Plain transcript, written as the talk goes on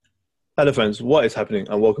Hello, friends. What is happening?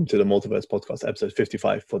 And welcome to the Multiverse Podcast, episode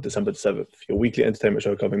 55 for December the 7th, your weekly entertainment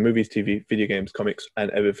show covering movies, TV, video games, comics,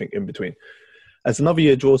 and everything in between. As another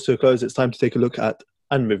year draws to a close, it's time to take a look at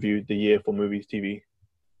and review the year for movies, TV,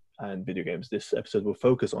 and video games. This episode will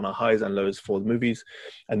focus on our highs and lows for the movies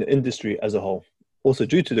and the industry as a whole. Also,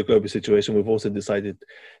 due to the global situation, we've also decided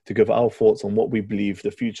to give our thoughts on what we believe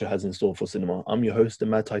the future has in store for cinema. I'm your host, the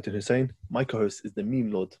Mad Titan Hussein. My co-host is the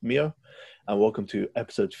meme lord, Mio, and welcome to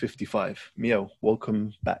episode 55. Mio,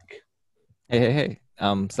 welcome back. Hey.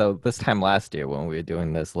 So this time last year when we were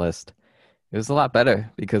doing this list, it was a lot better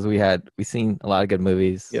because we seen a lot of good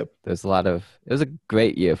movies. Yep. It was a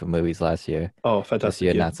great year for movies last year. Oh, fantastic. This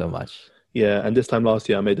year, not so much. Yeah, and this time last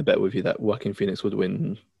year, I made a bet with you that Joaquin Phoenix would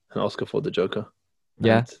win an Oscar for the Joker.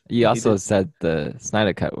 Yeah, you also said the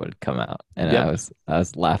Snyder Cut would come out, and I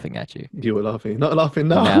was laughing at you. You were laughing, not laughing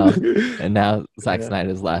now. And now Zack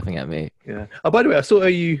Snyder's laughing at me. Yeah. Oh, by the way, I saw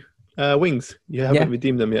you wings. You haven't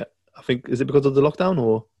redeemed them yet. I think, is it because of the lockdown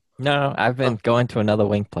or? No, I've been going to another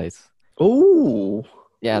wing place. Oh.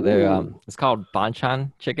 Yeah, they're it's called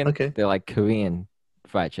Banchan chicken. Okay. They're like Korean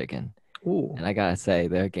fried chicken. Ooh. And I gotta say,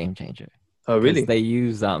 they're a game changer. Oh, really? They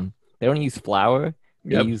use they don't use flour.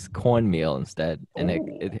 They use cornmeal instead, and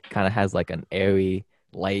it kind of has like an airy,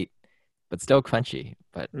 light, but still crunchy.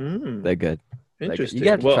 But they're good. Interesting. You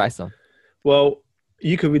got to try some. Well,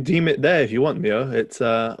 you could redeem it there if you want, Mio. It's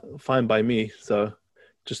fine by me. So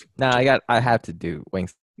just I have to do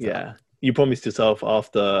wings. Yeah, you promised yourself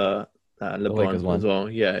after LeBron as well.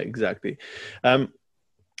 Yeah, exactly.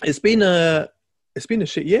 It's been a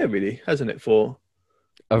shit year, really, hasn't it? For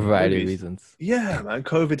a variety of reasons. Yeah, man.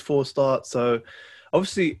 COVID forced start. So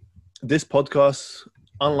obviously, this podcast,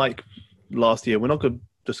 unlike last year, we're not going to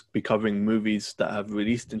just be covering movies that have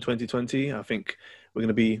released in 2020. I think we're going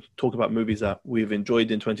to be talking about movies that we've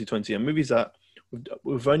enjoyed in 2020 and movies that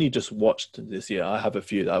we've only just watched this year. I have a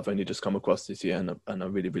few that I've only just come across this year and I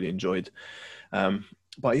really, really enjoyed.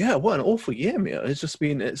 But yeah, what an awful year, Mia.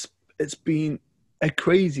 It's been a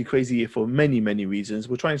crazy, crazy year for many, many reasons.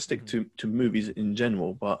 We're trying to stick to movies in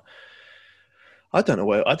general, but I don't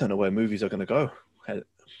know where movies are going to go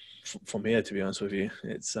from here. To be honest with you,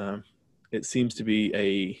 it seems to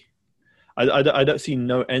be I don't see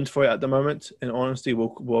no end for it at the moment. In honesty,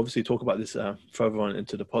 we'll obviously talk about this further on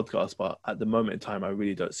into the podcast, but at the moment in time, I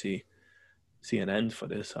really don't see an end for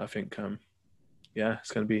this. I think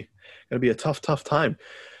it's going to be a tough time.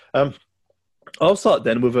 I'll start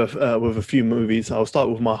then with a few movies. I'll start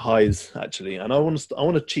with my highs actually, and I want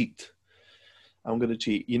to cheat. I'm going to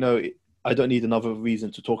cheat. You know, I don't need another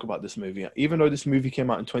reason to talk about this movie. Even though this movie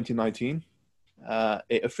came out in 2019,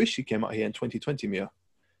 it officially came out here in 2020, Mia,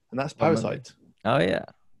 and that's Parasite. Oh yeah.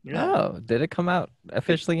 Oh, did it come out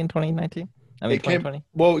officially in 2019? I mean, 2020.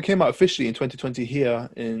 It came out officially in 2020 here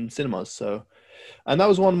in cinemas. So, and that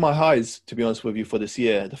was one of my highs, to be honest with you, for this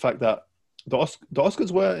year. The fact that the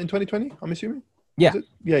Oscars were in 2020, I'm assuming? Yeah.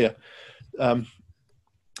 Yeah. That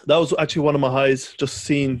was actually one of my highs, just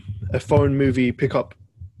seeing a foreign movie pick up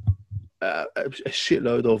a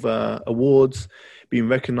shitload of awards, being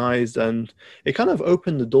recognized, and it kind of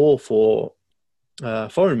opened the door for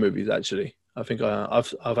foreign movies, actually. I think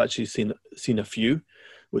I've actually seen a few,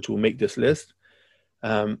 which will make this list.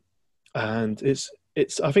 And I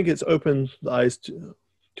think it's opened the eyes to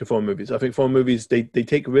foreign movies. I think foreign movies, they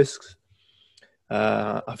take risks.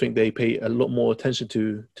 I think they pay a lot more attention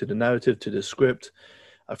to the narrative, to the script.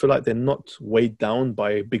 I feel like they're not weighed down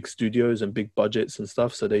by big studios and big budgets and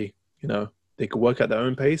stuff. So they can work at their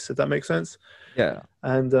own pace, if that makes sense. Yeah.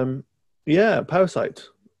 And Parasite.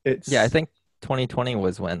 I think 2020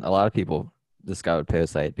 was when a lot of people discovered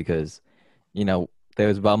Parasite because, there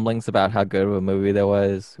was rumblings about how good of a movie there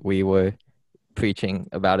was. We were preaching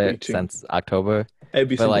about it since October.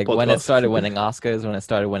 But like when it started winning Oscars, when it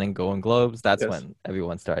started winning Golden Globes, that's when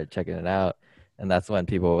everyone started checking it out. And that's when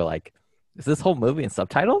people were like, is this whole movie in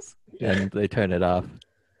subtitles? Yeah. And they turned it off.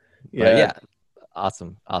 Yeah.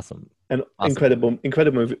 Awesome. An incredible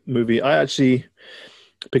movie. I actually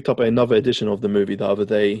picked up another edition of the movie the other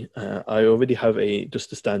day. I already have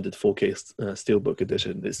just a standard 4K Steelbook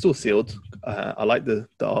edition. It's still sealed. I like the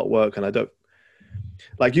artwork, and I don't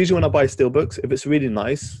like, usually when I buy Steelbooks, if it's really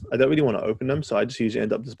nice, I don't really want to open them, so I just usually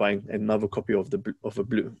end up just buying another copy of the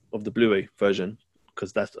Blu-ray version,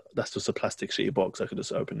 because that's just a plastic shitty box. I could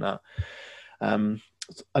just open that.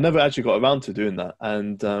 I never actually got around to doing that,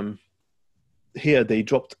 and here they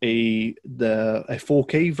dropped a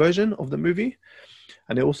 4K version of the movie,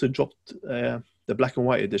 and they also dropped the black and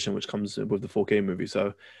white edition, which comes with the 4K movie.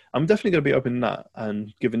 So I'm definitely going to be opening that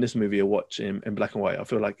and giving this movie a watch in black and white. I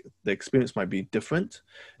feel like the experience might be different,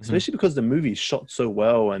 especially because the movie is shot so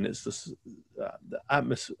well, and it's just the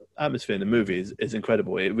atmosphere in the movie is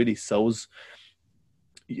incredible. It really sells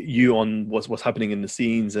you on what's happening in the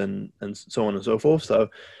scenes and so on and so forth. So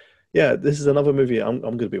yeah, this is another movie I'm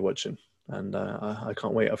going to be watching, and I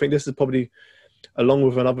can't wait. I think this is probably, along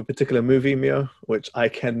with another particular movie, Mio, which I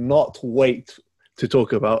cannot wait to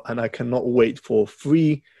talk about, and I cannot wait for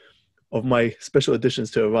 3 of my special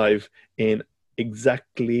editions to arrive in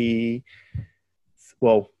exactly,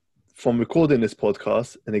 well, from recording this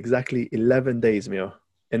podcast in exactly 11 days, Mio.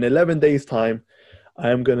 In 11 days' time, I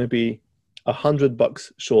am going to be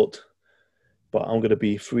 $100 short, but I'm going to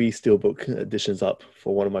be 3 steelbook editions up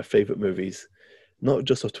for one of my favorite movies, not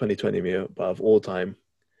just of 2020, Mio, but of all time.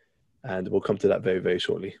 And we'll come to that very, very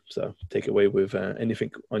shortly. So take it away with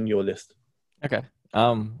anything on your list. Okay.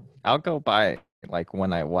 I'll go by like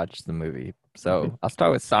when I watched the movie. So I'll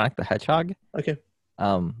start with Sonic the Hedgehog. Okay.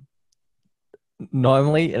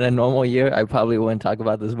 Normally in a normal year, I probably wouldn't talk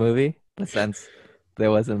about this movie, but since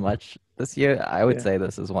there wasn't much this year, I would say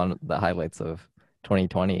this is one of the highlights of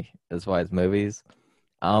 2020 as far as movies.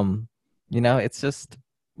 It's just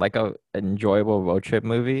like an enjoyable road trip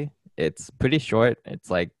movie. It's pretty short.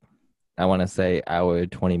 It's like, I want to say hour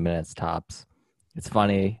 20 minutes tops. It's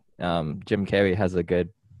funny. Jim Carrey has a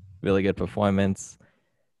really good performance.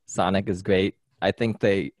 Sonic is great. I think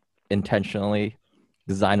they intentionally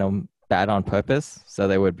designed him bad on purpose, so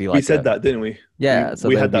they would be like. We said that, didn't we? Yeah,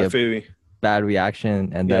 we had that theory. Bad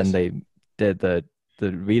reaction, and then they did the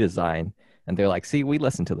redesign, and they're like, "See, we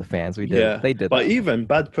listened to the fans. We did. Yeah. They did." But even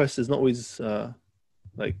bad press is not always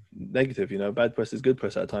like negative. Bad press is good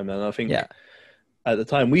press at a time, and I think at the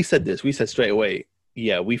time we said this. We said straight away,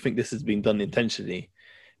 we think this has been done intentionally,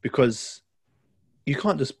 because you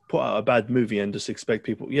can't just put out a bad movie and just expect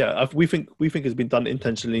people. We think it's been done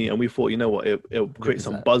intentionally, and we thought, it'll create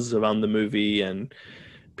some buzz around the movie, and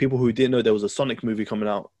people who didn't know there was a Sonic movie coming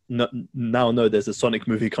out now know there's a Sonic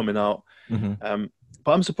movie coming out.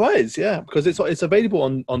 But I'm surprised, because it's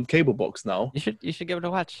available on cable box now. You should give it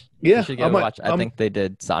a watch. Yeah, you should give it a watch. I think they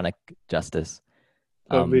did Sonic justice.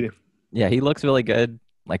 Really? Yeah, he looks really good.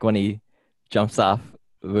 Like when he jumps off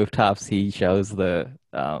rooftops, he shows the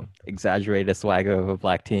exaggerated swagger of a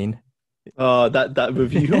black teen. That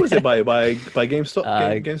review, who was it by GameStop?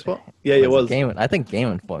 GameSpot? Yeah, it was. I think Game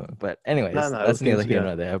Informer. But anyways, that's neither here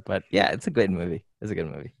nor there. But yeah, it's a good movie. It's a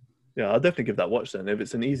good movie. Yeah, I'll definitely give that watch then. If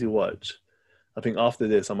it's an easy watch, I think after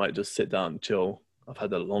this I might just sit down, chill. I've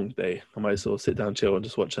had a long day. I might sort of sit down, chill, and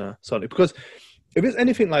just watch Sonic. Because if it's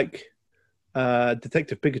anything like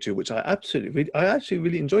Detective Pikachu, which I actually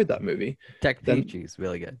really enjoyed that movie. Detective Pikachu is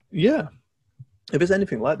really good. Yeah. If it's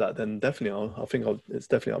anything like that, then definitely it's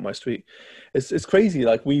definitely up my street. It's crazy.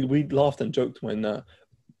 Like we laughed and joked when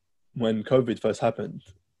COVID first happened,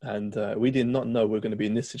 and we did not know we were going to be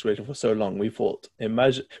in this situation for so long. We thought,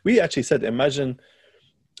 we actually said, imagine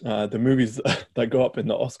the movies that go up in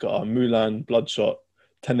the Oscar are Mulan, Bloodshot,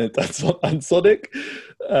 Tenet, and Sonic.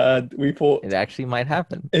 We thought it actually might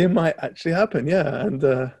happen. It might actually happen, and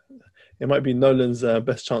it might be Nolan's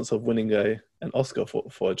best chance of winning an Oscar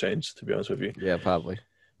for a change, to be honest with you. Yeah, probably.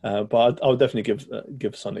 But I'll definitely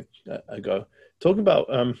give Sonic a go. Talking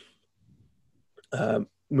about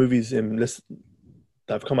movies that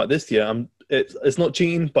have come out this year, it's not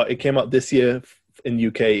cheating, but it came out this year in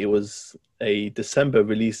UK. It was a December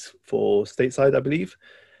release for stateside, I believe,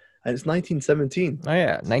 and it's 1917. Oh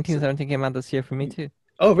yeah, 1917 came out this year for me too.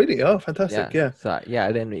 Oh really? Oh, fantastic! Yeah. So I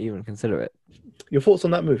didn't even consider it. Your thoughts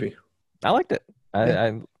on that movie? I liked it.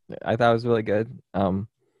 I thought it was really good.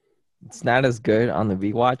 It's not as good on the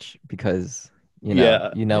rewatch because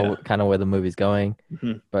kind of where the movie's going,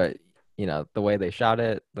 but the way they shot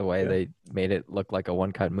it, the way they made it look like a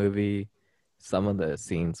one-cut movie, some of the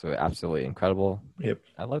scenes were absolutely incredible. Yep,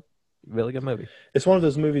 I loved. Really good movie. It's one of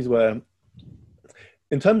those movies where,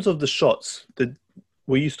 in terms of the shots,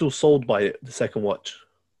 were you still sold by it the second watch?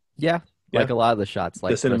 Yeah, like a lot of the shots,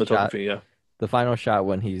 like the cinematography. The final shot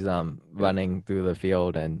when he's running through the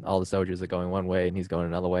field and all the soldiers are going one way and he's going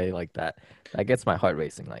another way, like that gets my heart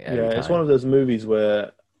racing. Like every time. It's one of those movies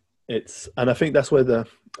where and I think that's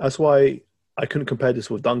why I couldn't compare this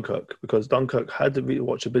with Dunkirk, because Dunkirk had the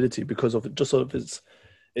rewatchability because of just sort of its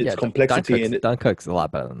complexity. Dunkirk's a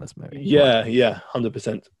lot better than this movie. Yeah,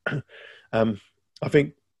 100%. I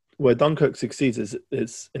think where Dunkirk succeeds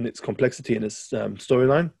is in its complexity and its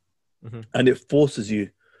storyline, and it forces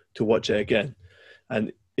you to watch it again.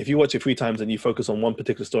 And if you watch it 3 times and you focus on one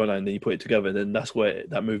particular storyline and then you put it together, then that's where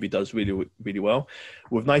that movie does really, really well.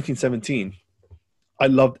 With 1917, I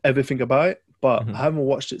loved everything about it, but Mhm. I haven't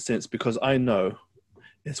watched it since because I know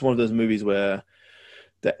it's one of those movies where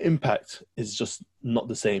the impact is just not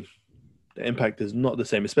the same. The impact is not the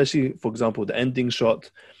same, especially for example, the ending shot,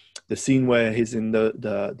 the scene where he's in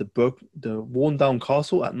the worn down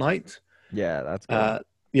castle at night. Yeah, that's good. Uh,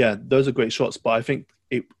 yeah, those are great shots, but I think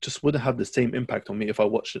it just wouldn't have the same impact on me if I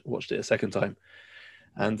watched it a second time,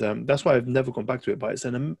 and that's why I've never gone back to it. But it's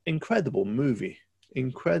an incredible movie,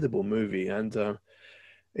 and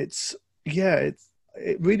it's yeah,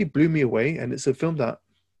 it really blew me away, and it's a film that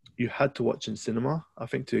you had to watch in cinema, I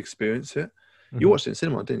think, to experience it. You Hmm. watched it in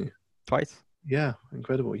cinema, didn't you? Twice. Yeah,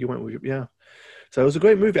 incredible. You went with yeah. So it was a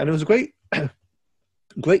great movie, and it was a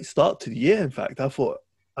great start to the year. In fact, I thought,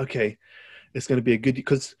 okay, it's going to be a good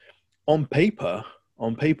because on paper,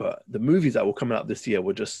 the movies that were coming out this year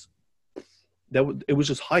were just it was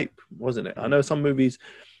just hype, wasn't it? I know some movies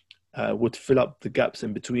would fill up the gaps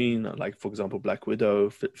in between, like for example, Black Widow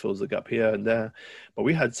fills the gap here and there, but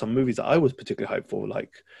we had some movies that I was particularly hyped for,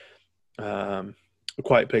 like A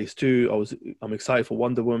Quiet Place 2. I'm excited for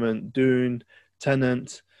Wonder Woman, Dune,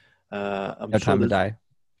 Tenant. I'm No sure Time to there's Die.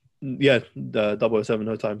 yeah, the 007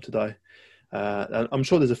 No Time to Die. And I'm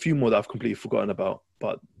sure there's a few more that I've completely forgotten about,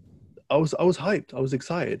 but I was hyped. I was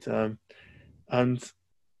excited, and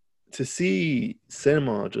to see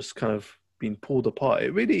cinema just kind of being pulled apart,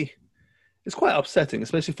 it's quite upsetting,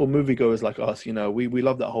 especially for moviegoers like us. You know, we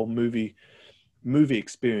love that whole movie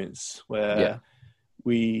experience Yeah. where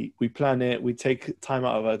we plan it, we take time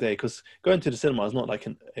out of our day because going to the cinema is not like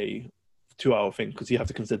a 2 hour thing because you have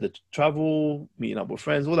to consider travel, meeting up with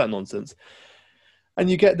friends, all that nonsense. And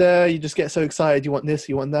you get there, you just get so excited. You want this,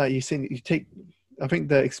 you want that. You take. I think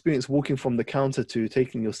the experience walking from the counter to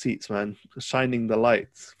taking your seats, man, shining the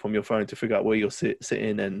lights from your phone to figure out where you're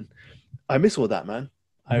sitting, and I miss all that, man.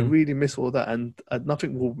 I Hmm. really miss all that, and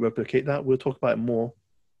nothing will replicate that. We'll talk about it more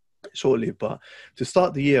shortly. But to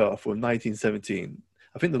start the year off with 1917,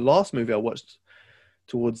 I think the last movie I watched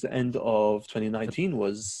towards the end of 2019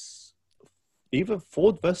 was either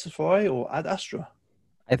Ford versus Ferrari or Ad Astra.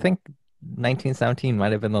 I think 1917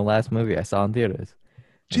 might have been the last movie I saw in theaters.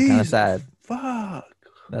 That's kind of Jeez, sad. fuck.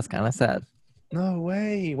 That's kind of sad. No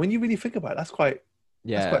way. When you really think about it, that's quite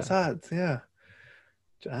Yeah. sad. Yeah.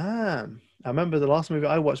 Damn. I remember the last movie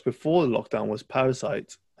I watched before the lockdown was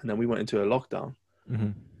Parasite, and then we went into a lockdown,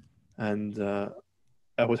 Hmm. and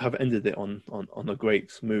I would have ended it on a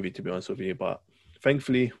great movie, to be honest with you. But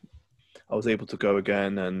thankfully, I was able to go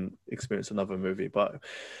again and experience another movie. But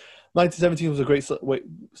 1917 was a great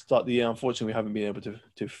start the year. Unfortunately, we haven't been able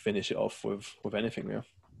to finish it off with anything now.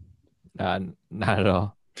 Not at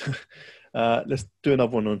all. Let's do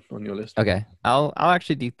another one on your list. Okay, I'll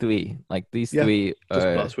actually do three. Like these Yeah, three just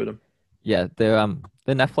are blast with them. yeah, they're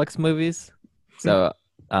Netflix movies. So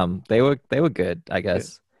they were good, I Yeah.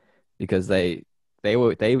 guess, because they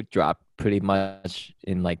dropped pretty much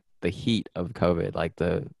in like the heat of COVID, like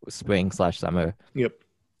the spring/summer. Yep.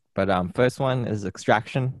 But first one is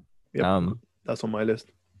Extraction. Yep. Um, That's on my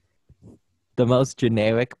list. the most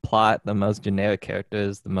generic plot, the most generic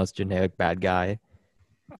characters, the most generic bad guy,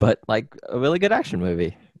 but like a really good action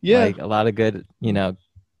movie. Yeah. Like a lot of good,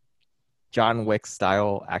 John Wick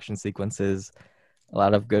style action sequences, a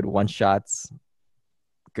lot of good one shots,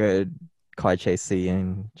 good car chase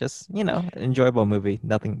scene, just, enjoyable movie.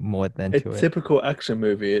 Nothing more than A to it. typical action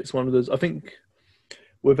movie. It's one of those. I think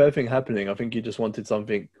with everything happening, I think you just wanted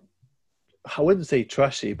something. I wouldn't say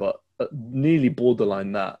trashy, but nearly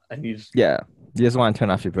borderline that. And you just, Yeah. You just want to turn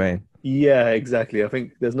off your brain. yeah, exactly. I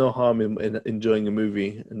think there's no harm in enjoying a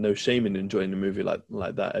movie, and no shame in enjoying a movie like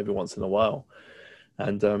that every once in a while.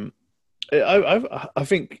 And I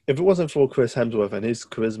think if it wasn't for Chris Hemsworth and his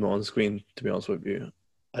charisma on screen, to be honest with you,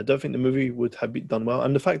 I don't think the movie would have been done well.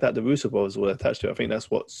 And the fact that the Russo brothers were attached to it, I think that's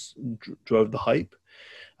what drove the hype.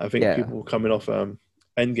 I think Yeah. people were coming off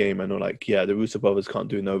Endgame and were like, yeah, the Russo brothers can't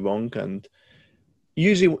do no wrong. And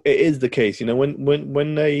usually it is the case,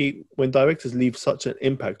 when directors leave such an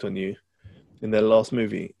impact on you in their last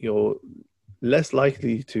movie, you're less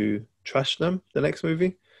likely to trash them the next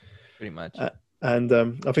movie. Pretty much. And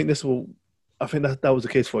I think that was the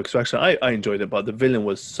case for Extraction. I enjoyed it, but the villain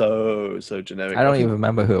was so generic. I I don't think even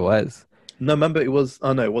remember who it was. no, remember it was.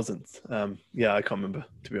 Oh no, it wasn't. Yeah, I can't remember,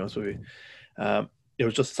 to be honest with you. It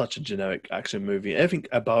was just such a generic action movie. Everything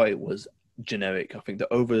about it was generic. I think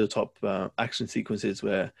the over the top action sequences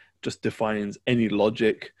were just defines any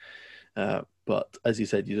logic. But as you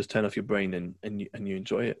said, you just turn off your brain and you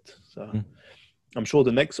enjoy it. So Mm. I'm sure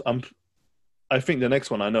I think the next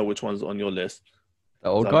one I know which one's on your list. The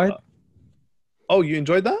Old Guard? Oh, you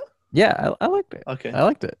enjoyed that? Yeah, I liked it. Okay. I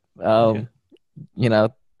liked it. Okay. You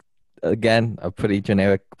know, again, a pretty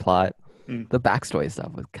generic plot. Mm. The backstory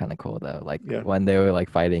stuff was kind of cool though. Like Yeah. when they were like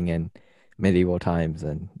fighting in medieval times,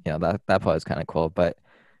 and that part was kind of cool. But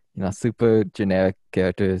super generic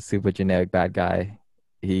character, super generic bad guy.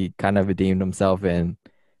 He kind of redeemed himself in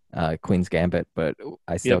Queen's Gambit, but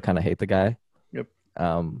I still Yep. kind of hate the guy. Yep.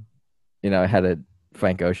 I had a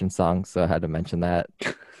Frank Ocean song, so I had to mention that.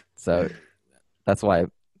 So that's why,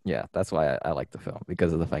 I like the film,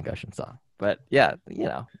 because of the Frank Ocean song. But yeah,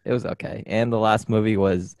 it was okay. And the last movie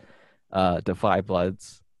was The Five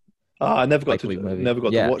Bloods. I never got to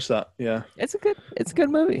Yeah. watch that. Yeah. It's a good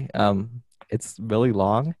movie. It's really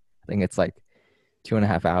long. I think it's like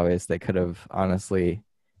 2.5 hours. They could have honestly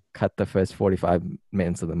cut the first 45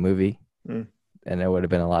 minutes of the movie, and it would have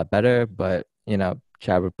been a lot better. But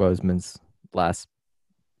Chadwick Boseman's last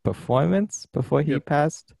performance before he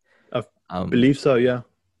passed. I believe so. Yeah,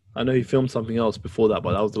 I know he filmed something else before that,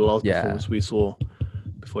 but that was the last performance we saw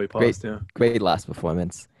before he passed. Great last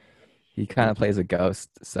performance. He kind of plays a ghost,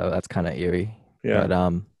 so that's kind of eerie. Yeah.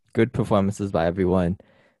 But good performances by everyone.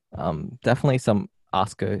 Definitely some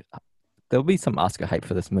Oscar. There'll be some Oscar hype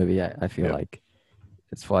for this movie. I feel like,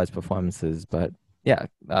 as far as performances. But yeah,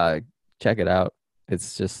 check it out.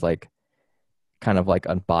 It's just like kind of like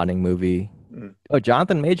a bonding movie. Oh,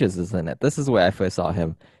 Jonathan Majors is in it. This is where I first saw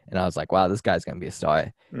him, and I was like, wow, this guy's gonna be a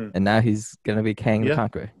star. And now he's gonna be Kang the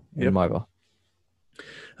Conqueror in Marvel.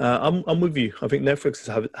 I'm with you. I think Netflix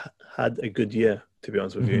has had a good year, to be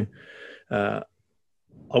honest with you.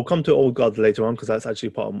 I'll come to Old Guard later on, because that's actually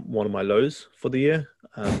one of my lows for the year,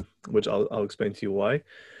 which I'll explain to you why.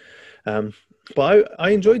 But I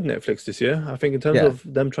enjoyed Netflix this year. I think in terms of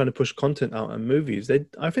them trying to push content out and movies,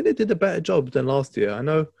 I think they did a better job than last year. I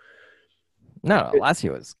know. No, last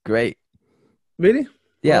year was great. Really?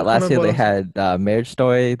 Yeah, last year they had Marriage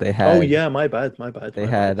Story. They had. Oh yeah, my bad. They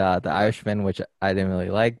had The Irishman, which I didn't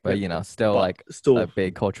really like, but still a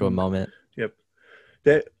big cultural moment. Yep.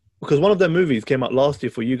 Because one of their movies came out last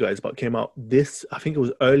year for you guys, but came out I think it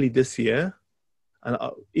was early this year. And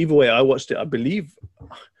either way, I watched it. I believe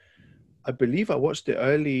I watched it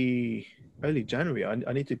early January.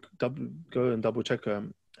 I need to go and double check a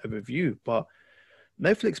review, but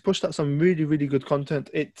Netflix pushed out some really, really good content.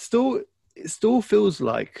 It still feels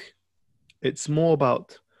like it's more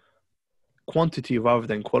about quantity rather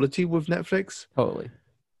than quality with Netflix. Totally.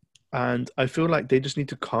 And I feel like they just need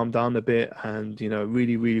to calm down a bit and,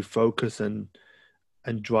 really, really focus and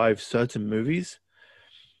drive certain movies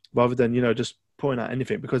rather than, just putting out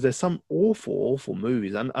anything, because there's some awful, awful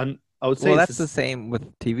movies. And I would say, well, that's the same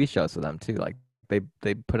with TV shows for them too. Like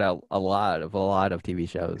they put out a lot of TV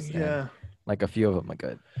shows. Yeah. Like a few of them are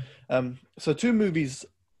good. So 2 movies,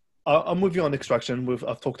 I'm with you on Extraction.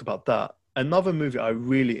 I've talked about that. Another movie I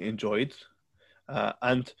really enjoyed,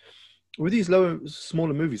 and with these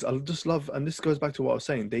smaller movies, I just love, and this goes back to what I was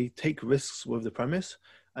saying, they take risks with the premise,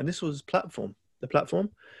 and this was The Platform.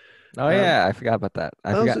 Oh yeah, I forgot about that.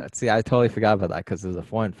 I totally forgot about that because it was a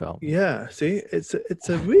foreign film. Yeah, see, it's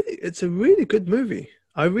a really good movie.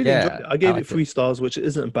 I really enjoyed it. I gave it 3 stars, which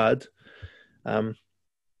isn't bad.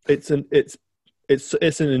 It's an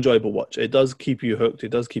enjoyable watch. It does keep you hooked. It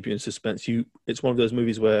does keep you in suspense. It's one of those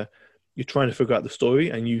movies where you're trying to figure out the story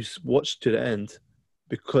and you watch to the end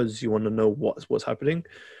because you want to know what's happening.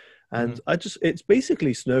 And it's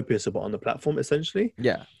basically Snowpiercer, but on the platform, essentially.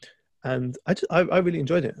 Yeah. And I really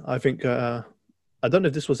enjoyed it. I think I don't know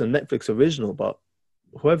if this was a Netflix original, but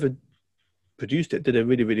whoever produced it did a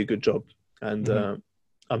really, really good job. And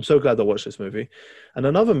I'm so glad I watched this movie. And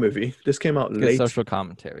another movie, this came out late. Social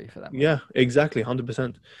commentary for that movie. Yeah, exactly,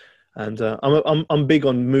 100%. And I'm big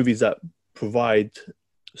on movies that provide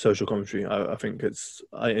social commentary. I think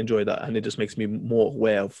I enjoy that, and it just makes me more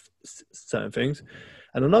aware of certain things.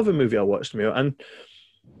 And another movie I watched, Mio, and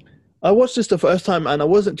I watched this the first time, and I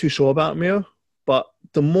wasn't too sure about Mio, but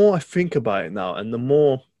the more I think about it now, and the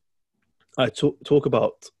more I talk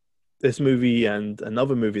about this movie and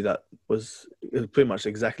another movie that was pretty much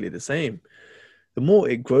exactly the same, the more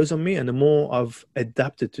it grows on me and the more I've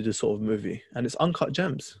adapted to this sort of movie. And it's Uncut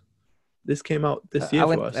Gems. This came out this year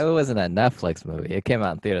for us. It wasn't a Netflix movie. It came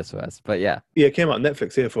out in theaters for us, but yeah. Yeah, it came out on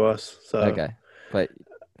Netflix here for us. So okay, but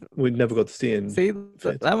we never got to see it.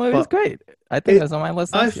 That movie is great. I think it was on my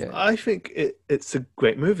list last year. I think it's a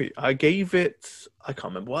great movie. I can't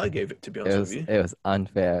remember what I gave it, to be honest with you. It was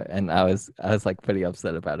unfair, and I was like pretty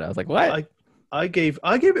upset about it. I was like, what? I gave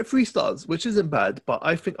it 3 stars, which isn't bad, but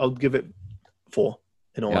I think I'll give it 4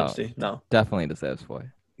 in all honesty. No. Definitely deserves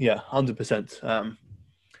 4. Yeah, 100%.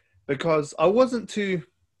 Because I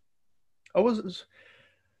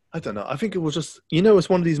don't know. I think it was just, it's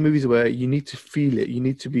one of these movies where you need to feel it. You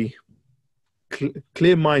need to be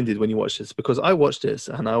clear-minded when you watch this, because I watched this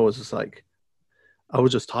and I was just like, I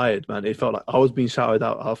was just tired, man. It felt like I was being shouted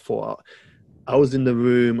out. I thought I was in the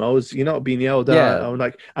room. I was, being yelled at. Yeah. I'm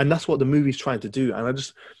like, and that's what the movie's trying to do.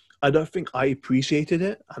 And I don't think I appreciated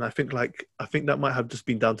it. And I think that might have just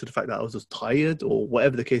been down to the fact that I was just tired, or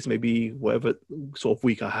whatever the case may be, whatever sort of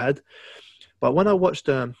week I had. But when I watched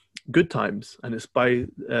Good Times, and it's by, is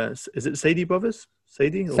it Safdie brothers?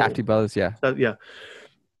 Safdie brothers, yeah. Yeah.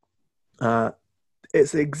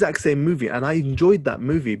 It's the exact same movie, and I enjoyed that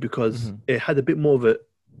movie because it had a bit more of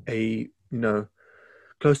a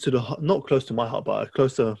close to not close to my heart, but a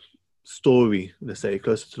closer story, let's say,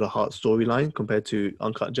 closer to the heart storyline compared to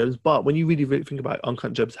Uncut Gems. But when you really think about it,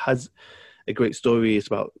 Uncut Gems has a great story. It's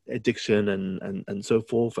about addiction and so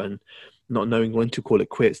forth, and not knowing when to call it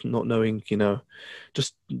quits, not knowing,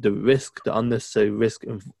 just the unnecessary risk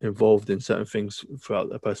involved in certain things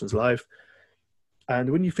throughout a person's life.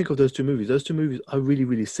 And when you think of those two movies are really,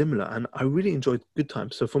 really similar. And I really enjoyed Good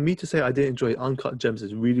Times. So for me to say I didn't enjoy Uncut Gems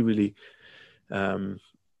is really, really,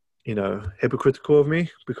 hypocritical of me,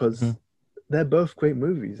 because they're both great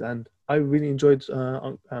movies. And I really enjoyed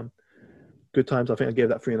Good Times. I think I gave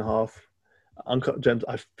that 3.5. Uncut Gems,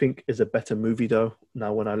 I think, is a better movie, though,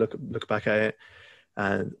 now when I look back at it.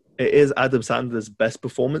 And it is Adam Sandler's best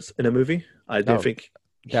performance in a movie. I don't think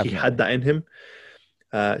definitely. He had that in him.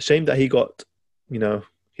 Shame that he got... he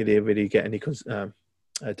didn't really get any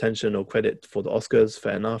attention or credit for the Oscars.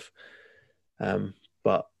 Fair enough.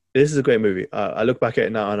 But this is a great movie. I look back at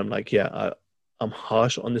it now and I'm like, I'm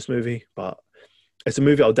harsh on this movie, but it's a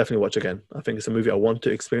movie I'll definitely watch again. I think it's a movie I want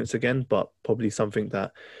to experience again, but probably something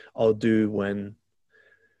that I'll do when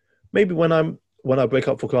I break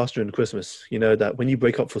up for class during Christmas. That when you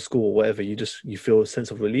break up for school or whatever, you feel a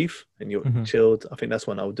sense of relief and you're chilled. I think that's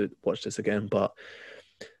when I'll watch this again. But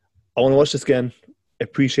I want to watch this again,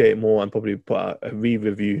 appreciate it more, and probably put out a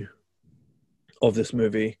re-review of this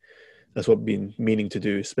movie. That's what I've been meaning to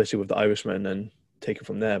do, especially with The Irishman, and take it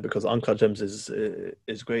from there, because Uncut Gems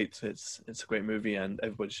is great. It's a great movie and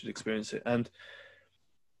everybody should experience it. And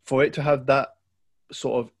for it to have that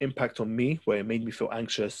sort of impact on me, where it made me feel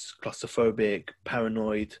anxious, claustrophobic,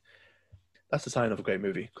 paranoid, that's a sign of a great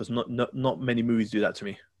movie, because not many movies do that to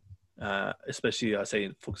me. Especially, I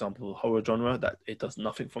say, for example, horror genre, that it does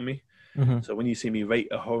nothing for me. So when you see me rate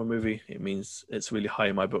a horror movie, it means it's really high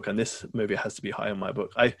in my book, and this movie has to be high in my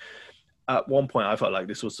book. At one point, I felt like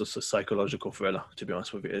this was just a psychological thriller, to be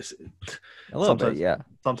honest with you. A little bit, yeah.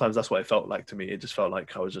 Sometimes that's what it felt like to me. It just felt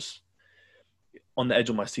like I was just on the edge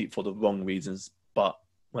of my seat for the wrong reasons. But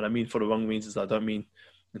when I mean for the wrong reasons, I don't mean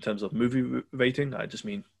in terms of movie rating. I just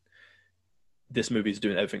mean this movie is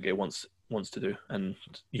doing everything it wants to do, and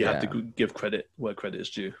you have to give credit where credit is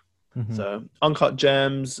due. So Uncut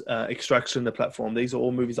Gems, Extraction, The Platform, these are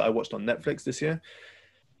all movies that I watched on Netflix this year,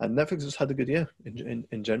 and Netflix just had a good year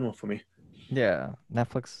in general for me. Yeah,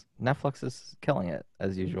 Netflix is killing it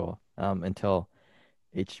as usual, until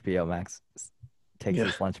HBO Max takes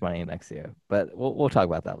its lunch money next year, but we'll talk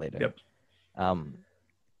about that later.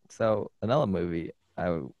 So another movie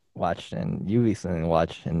I watched and you recently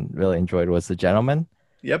watched and really enjoyed was The Gentleman.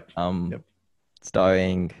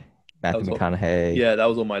 Starring Matthew McConaughey. Yeah, that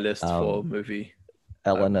was on my list for movie.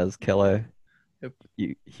 Elena's killer.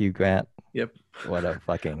 Hugh Grant. What a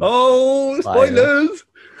fucking... Oh, spoilers!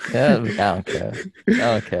 Yeah, I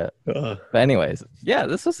don't care. But anyways,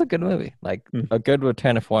 this was a good movie. Like, a good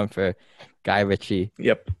return to form for Guy Ritchie.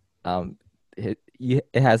 It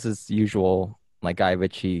has his usual, like, Guy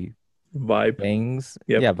Ritchie vibe things.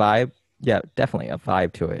 Vibe. Yeah, definitely a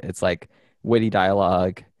vibe to it. It's like witty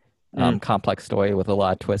dialogue, complex story with a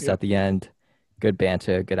lot of twists at the end, good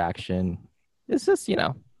banter, good action. It's just,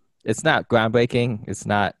 it's not groundbreaking. It's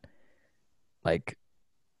not like,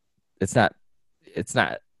 it's not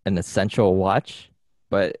an essential watch,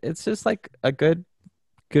 but it's just like a good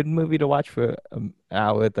movie to watch for an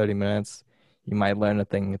hour, 30 minutes. You might learn a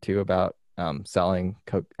thing or two about selling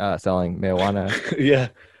marijuana.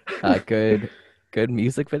 Good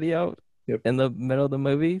music video in the middle of the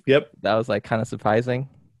movie. That was like kind of surprising.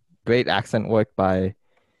 Great accent work by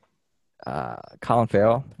Colin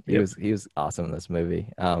Farrell. He was awesome in this movie.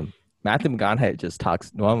 Matthew McConaughey just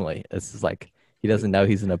talks normally. It's just like he doesn't know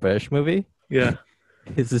he's in a British movie.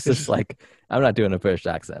 It's just like, I'm not doing a British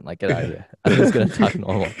accent. Like, get out of here. I'm just gonna talk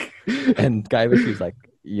normal. And Guy Ritchie's like,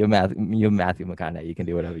 you're Matthew McConaughey. You can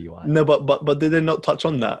do whatever you want. No, but did they not touch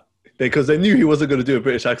on that? Because they knew he wasn't going to do a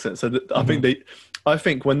British accent. So I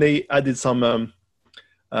think when they added some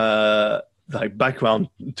like background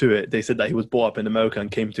to it, they said that he was brought up in America and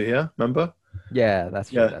came to here. Remember? Yeah, that's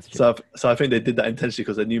true. That's true. So I think they did that intentionally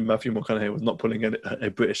because they knew Matthew McConaughey was not pulling a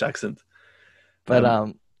British accent.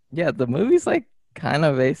 But yeah, the movie's like kind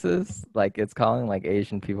of racist. Like it's calling like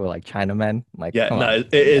Asian people like Chinamen. Like, Yeah, come no, on,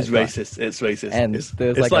 it is come on. racist. It's racist. And It's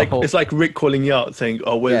there's it's like a like whole it's like Rick calling you out saying,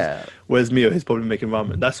 "Oh, yeah. where's Mio? He's probably making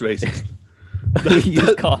ramen." That's racist. You just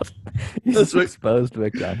that, called, you that's just exposed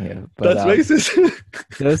Rick on here. But that's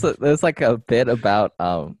racist. there's like a bit about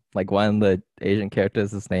like one of the Asian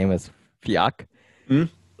characters. His name is Phyak, Hmm?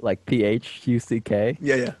 like Phuk.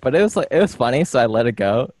 Yeah, yeah, But it was funny, so I let it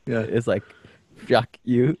go. yeah, It's like Phyak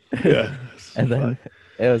you, yeah. and then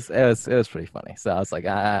it was pretty funny. So I was like,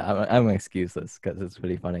 I'm gonna excuse this because it's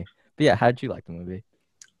pretty funny. But yeah, how'd you like the movie?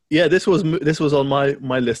 Yeah, this was on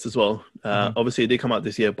my list as well. Mhm. Obviously, it did come out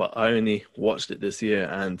this year, but I only watched it this year,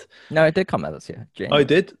 and No, it did come out this year, oh, it January.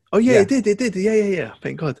 did. Oh, yeah, Yeah. it did. It did. Yeah, yeah, yeah.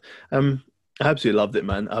 Thank God. I absolutely loved it,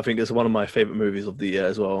 man. I think it's one of my favorite movies of the year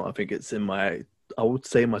as well. I think it's I would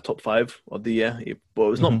say my top 5 of the year.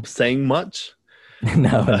 But it's Mhm. not saying much. No,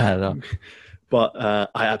 not at all. But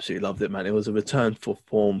I absolutely loved it, man. It was a return for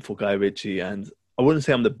form for Guy Ritchie, and I wouldn't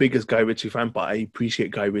say I'm the biggest Guy Ritchie fan, but I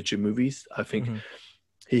appreciate Guy Ritchie movies. I think Mhm.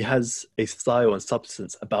 he has a style and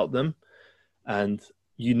substance about them, and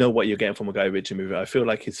you know what you're getting from a Guy Ritchie movie. I feel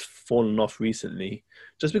like he's fallen off recently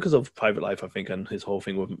just because of Private Life, I think, and his whole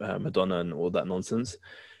thing with Madonna and all that nonsense.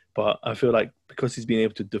 But I feel like because he's been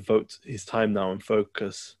able to devote his time now and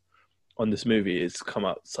focus on this movie, it's come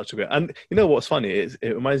out such a great. And you know what's funny is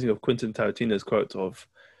it reminds me of Quentin Tarantino's quote of,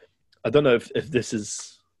 I don't know if this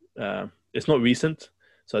is, it's not recent,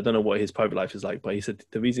 so I don't know what his private life is like. But he said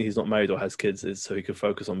the reason he's not married or has kids is so he can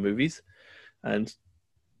focus on movies, and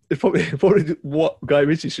it's probably what Guy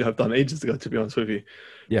Ritchie should have done ages ago, to be honest with you,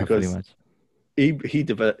 Yeah, pretty because much.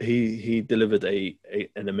 he delivered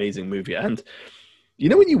an amazing movie. And you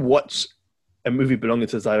know when you watch a movie belonging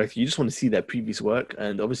to a director, you just want to see their previous work.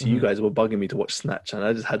 And obviously, you Mhm. guys were bugging me to watch Snatch, and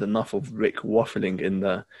I just had enough of Rick waffling in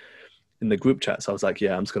the group chat. So I was like,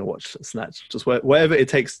 yeah, I'm just gonna watch Snatch, just whatever it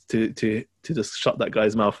takes to just shut that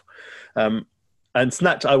guy's mouth. And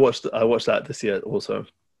Snatch, I watched that this year also.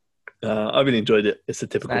 I really enjoyed it. It's a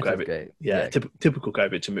typical Snatch Guy is Ritchie, great. yeah, Yeah. typical Guy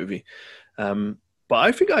Ritchie movie. But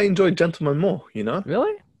I think I enjoyed Gentleman more. You know,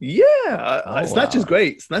 Really? yeah, Oh Snatch is wow.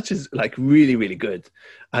 great. Snatch is like really, really good.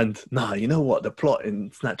 And nah, you know what? The plot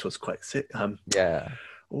in Snatch was quite sick. Yeah.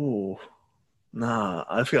 Oh, nah,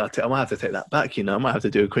 I feel I might have to take that back. You know, I might have to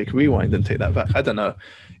do a quick rewind and take that back. I don't know.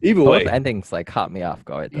 Either Both way, endings like caught me off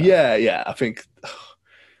guard though. yeah, yeah. I think,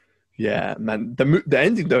 yeah, man. The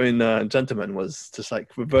ending though in Gentleman was just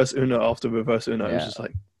like reverse Uno after reverse Uno. It was Yeah. just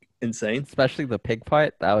like insane. Especially the pig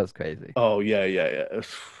part, that was crazy. Oh yeah, yeah, yeah.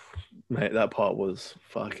 Mate, that part was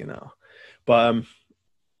fucking hell. But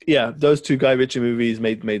yeah, those two Guy Ritchie movies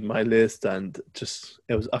made my list, and just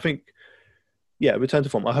it was. I think, yeah, Return to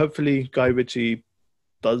Form. Hopefully, Guy Ritchie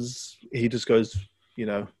just goes,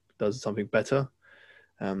 does something better.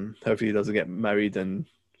 Hopefully, he doesn't get married and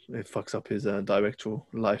it fucks up his directorial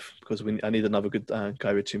life, because I need another good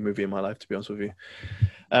Guy Ritchie movie in my life, to be honest with you.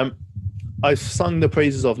 I've sung the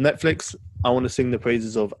praises of Netflix. I want to sing the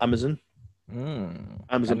praises of Amazon. I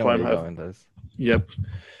Amazon know where Prime you're have, going with this. yep,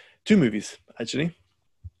 2 movies actually.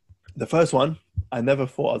 The first one, I never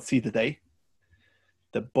thought I'd see the day.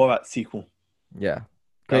 The Borat sequel. Yeah. That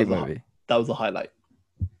Great was movie. that was a highlight.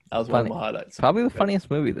 That was one of Funny. my highlights. Probably the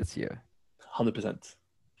funniest movie this year. 100%.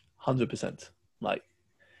 100%. Like,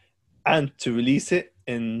 and to release it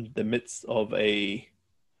in the midst of the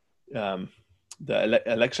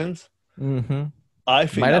elections, Mm-hmm. I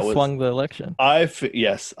think Might that have was. swung the election.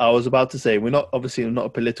 Yes, I was about to say we're not a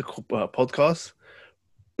political podcast,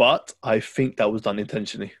 but I think that was done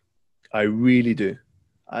intentionally. I really do.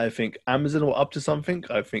 I think Amazon were up to something.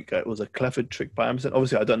 I think it was a clever trick by Amazon.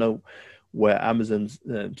 Obviously, I don't know where Amazon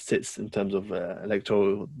sits in terms of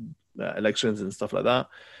electoral elections and stuff like that,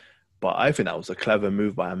 but I think that was a clever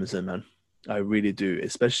move by Amazon, man. I really do,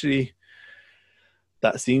 especially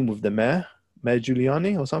that scene with the Mayor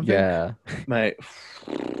Giuliani or something, Yeah. mate.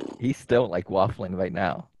 He's still like waffling right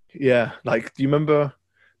now. Yeah, like, do you remember?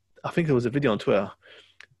 I think there was a video on Twitter.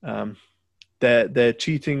 They're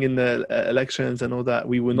cheating in the elections and all that.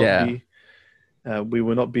 We will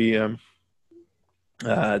not be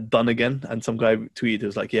done again. And some guy tweeted, it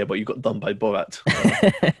was like, yeah, but you got done by Borat.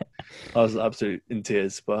 I was absolutely in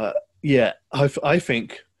tears. But yeah, I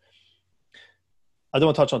think, I don't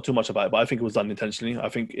want to touch on too much about it, but I think it was done intentionally. I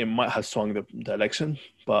think it might have swung the election,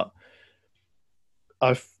 but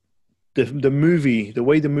the movie, the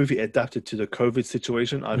way the movie adapted to the COVID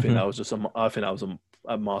situation, I think that was just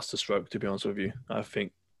a master stroke, to be honest with you. I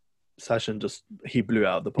think Sasha he blew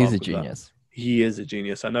out the park. He's a genius. He is a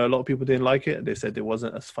genius. I know a lot of people didn't like it. They said it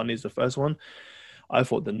wasn't as funny as the first one. I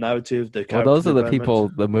thought the narrative, the Well, character those are the development.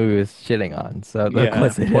 people the movie was shitting on. So of Yeah,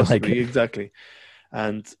 course they didn't like possibly, it. exactly.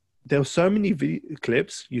 And there were so many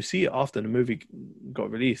clips. You see it after the movie got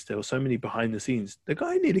released. There were so many behind the scenes. The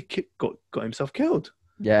guy nearly got himself killed.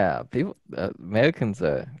 Yeah, people, Americans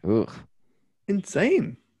are, ugh.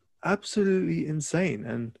 Insane, absolutely insane.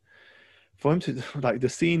 And for him to like the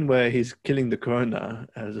scene where he's killing the corona,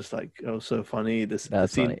 I was just like, it was so funny. The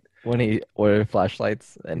That's scene, funny. When he ordered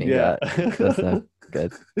flashlights and he yeah, got, that's so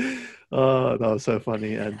good. Oh, that was so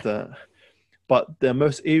funny. And but the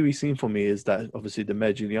most eerie scene for me is that obviously the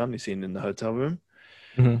Mayor Giuliani scene in the hotel room.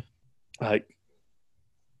 hmm Like,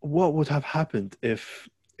 what would have happened if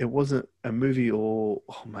it wasn't a movie? Or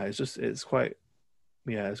oh man, it's quite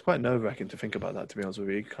nerve-wracking to think about that, to be honest with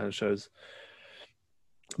you. It kind of shows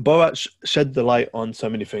Borat shed the light on so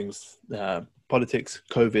many things: politics,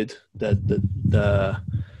 COVID, the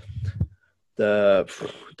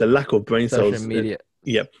lack of brain cells. Social media,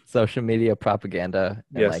 Yep. social media propaganda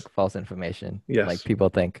and Yes. like false information. Yes. Like people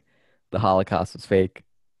think the Holocaust was fake.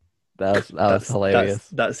 That was hilarious.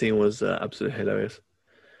 That scene was absolutely hilarious.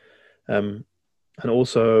 And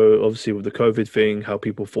also, obviously, with the COVID thing, how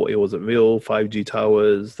people thought it wasn't real, 5G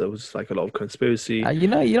towers, there was like a lot of conspiracy. You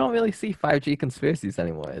know, you don't really see 5G conspiracies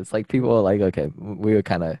anymore. It's like people are like, okay, we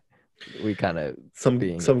kind of Some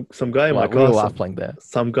guy in my we were class, waffling there.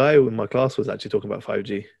 some guy in my class was actually talking about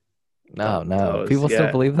 5G. No, people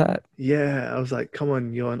still believe that. Yeah, I was like, come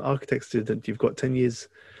on, you're an architect student. You've got 10 years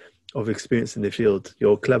of experience in the field.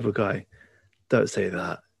 You're a clever guy. Don't say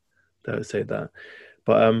that. Don't say that.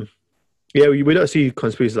 But yeah, we don't see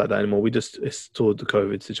conspiracies like that anymore. It's toward the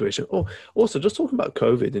COVID situation. Oh, also, just talking about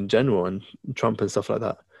COVID in general and Trump and stuff like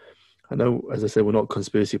that. I know, as I said, we're not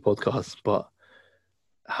conspiracy podcasts, but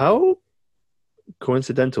how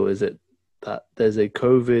coincidental is it that there's a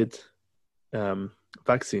COVID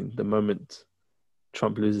vaccine the moment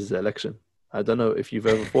Trump loses the election? I don't know if you've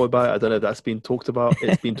ever thought about it. I don't know if that's been talked about.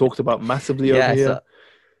 It's been talked about massively over here.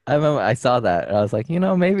 I remember I saw that and I was like,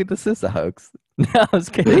 maybe this is a hoax. No, I was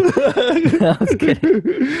kidding. I was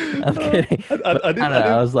kidding. I'm kidding.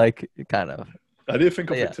 I was like, kind of. I didn't think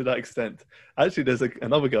of it to that extent. Actually, there's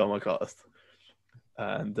another girl in my class,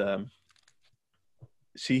 and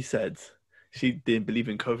she said she didn't believe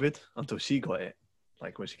in COVID until she got it,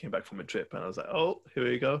 like when she came back from a trip, and I was like, oh, here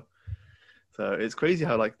we go. So it's crazy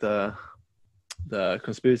how like the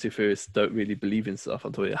conspiracy theorists don't really believe in stuff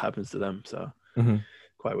until it happens to them. So. Mm-hmm.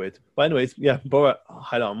 Quite weird. But anyways, yeah, Borat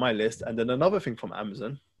highlight on my list. And then another thing from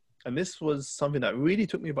Amazon, and this was something that really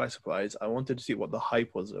took me by surprise. I wanted to see what the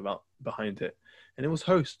hype was about behind it. And it was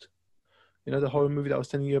Host. You know the horror movie that I was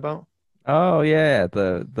telling you about? Oh, yeah.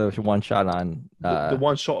 The one shot on... the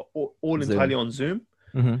one shot all entirely on Zoom.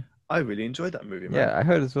 Mm-hmm. I really enjoyed that movie, man. Yeah, I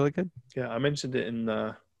heard it's really good. Yeah, I mentioned it in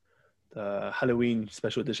the Halloween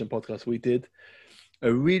special edition podcast we did.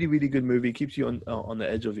 A really, really good movie. Keeps you on the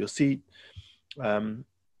edge of your seat.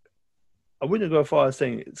 I wouldn't go as far as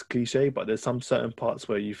saying it's cliche, but there's some certain parts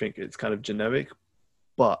where you think it's kind of generic.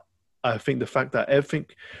 But I think the fact that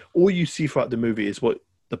all you see throughout the movie is what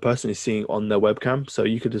the person is seeing on their webcam. So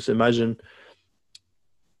you could just imagine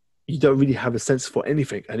you don't really have a sense for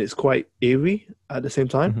anything, and it's quite eerie at the same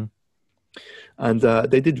time. Mm-hmm. And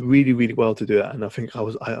they did really, really well to do that. And I think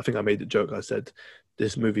I made the joke. I said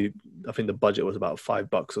this movie, I think the budget was about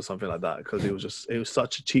 $5 or something like that, because it was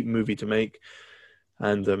such a cheap movie to make,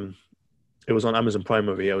 and it was on Amazon Prime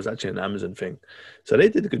movie. It was actually an Amazon thing, so they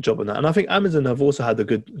did a good job on that. And I think Amazon have also had a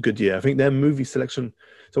good year. I think their movie selection.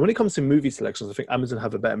 So when it comes to movie selections, I think Amazon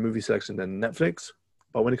have a better movie selection than Netflix.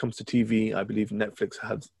 But when it comes to TV, I believe Netflix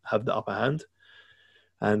have the upper hand.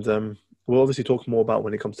 And we'll obviously talk more about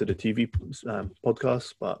when it comes to the TV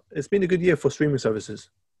podcast. But it's been a good year for streaming services.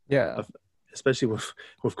 Yeah, especially with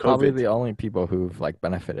COVID. Probably the only people who've like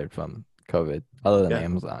benefited from COVID, other than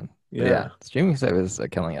Amazon. Yeah, streaming services are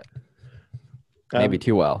killing it. Maybe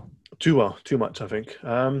too well. Too much, I think.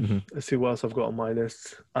 Let's see what else I've got on my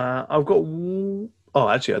list. I've got. Oh,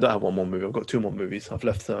 actually, I don't have one more movie. I've got two more movies. I've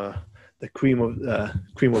left the cream of the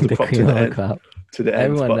crop to the end. To the end.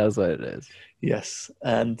 Everyone knows what it is. Yes,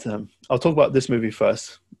 and I'll talk about this movie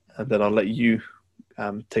first, and then I'll let you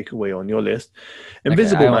take away on your list.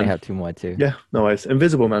 Invisible Man. I only have two more too. Yeah, no worries.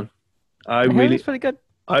 Invisible Man. It's pretty good.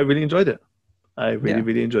 I really enjoyed it. I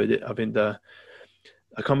really enjoyed it. I think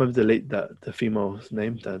I can't remember the female's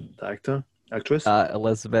name, the actress.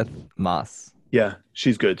 Elizabeth Moss. Yeah,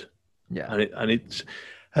 she's good. Yeah, and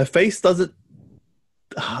her face doesn't.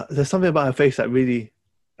 There's something about her face that really,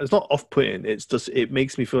 it's not off-putting. It's just it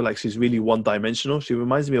makes me feel like she's really one-dimensional. She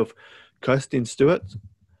reminds me of Kristen Stewart.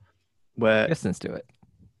 Kristen Stewart.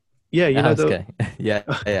 Yeah, you know.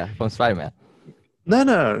 Yeah, from Spider-Man.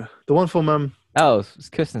 No, the one from Oh, it's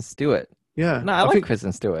Kristen Stewart. yeah, No, I I like think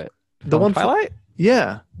Kristen Stewart the from one from Twilight.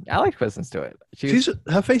 yeah. I like Kristen Stewart. She's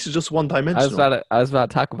her face is just one dimensional. I was about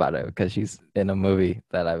to talk about it because she's in a movie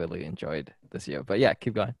that I really enjoyed this year. But yeah,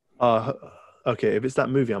 keep going. Uh, okay, if it's that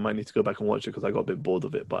movie, I might need to go back and watch it because I got a bit bored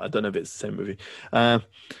of it. But I don't know if it's the same movie.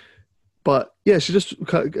 But yeah, she just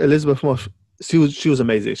Elizabeth Moss. She was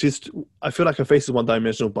amazing. I feel like her face is one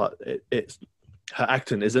dimensional, but it's her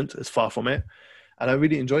acting isn't. It's far from it, and I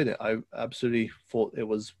really enjoyed it. I absolutely thought it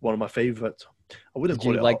was one of my favorites. I wouldn't Did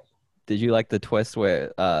call you it. like? Did you like the twist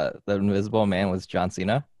where the Invisible Man was John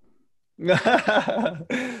Cena?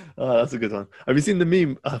 Oh, that's a good one. Have you seen the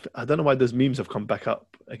meme? I don't know why those memes have come back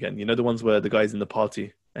up again. You know the ones where the guy's in the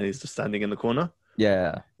party and he's just standing in the corner.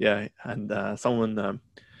 Yeah. Yeah, and someone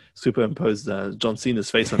superimposed John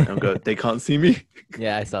Cena's face on it and go, "They can't see me."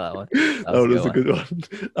 Yeah, I saw that one. That was a good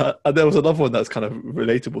one. And there was another one that's kind of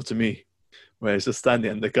relatable to me, where he's just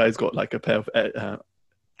standing and the guy's got like a pair of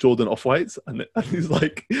Jordan Off-Whites, and he's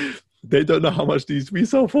like, "They don't know how much these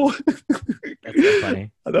resell for." That's so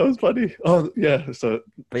funny. And that was funny. Oh yeah. So.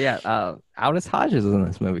 But yeah, Aldous Hodges is in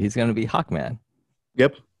this movie. He's gonna be Hawkman.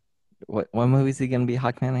 Yep. What movie is he gonna be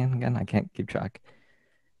Hawkman in again? I can't keep track.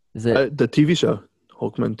 Is it the TV show?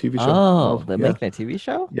 Hawkman TV show. Oh, they're making a TV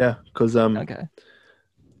show? Yeah, because okay.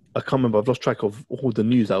 I can't remember. I've lost track of all the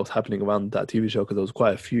news that was happening around that TV show because there was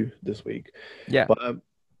quite a few this week. Yeah. But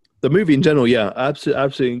the movie in general, yeah, I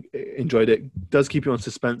absolutely enjoyed it. Does keep you on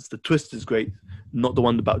suspense. The twist is great. Not the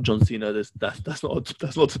one about John Cena. That's not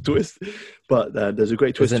the twist. But there's a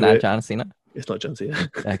great twist. Is it to not it. John Cena? It's not John Cena.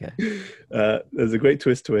 Okay. There's a great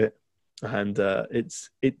twist to it, and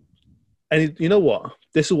you know what?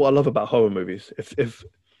 This is what I love about horror movies. If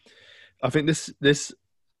I think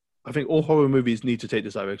I think all horror movies need to take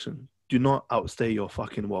this direction. Do not outstay your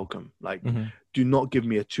fucking welcome. Like, do not give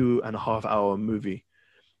me a 2.5 hour movie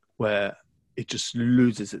where it just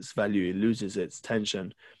loses its value, it loses its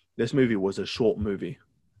tension. This movie was a short movie.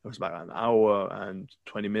 It was about an hour and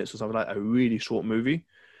 20 minutes or something like that. A really short movie.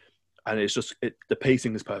 And it's just, the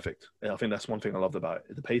pacing is perfect. I think that's one thing I loved about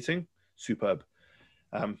it. The pacing, superb.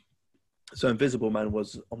 So Invisible Man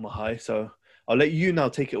was on my high. So I'll let you now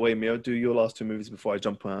take it away, Mio. Do your last two movies before I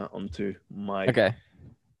jump onto my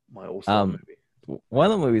all-star movie.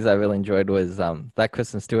 One of the movies I really enjoyed was that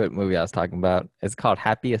Kristen Stewart movie I was talking about. It's called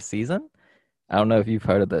Happiest Season. I don't know if you've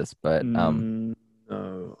heard of this, but no.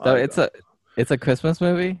 So it's a Christmas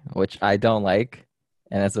movie, which I don't like,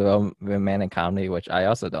 and it's a romantic comedy, which I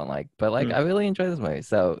also don't like. But like, I really enjoy this movie.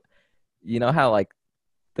 So, you know how like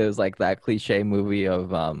there's like that cliche movie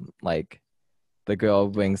of like the girl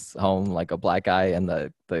brings home like a black guy, and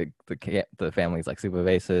the family's like super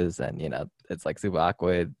racist, and you know it's like super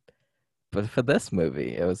awkward. But for this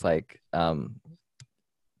movie, it was like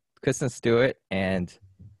Kristen Stewart and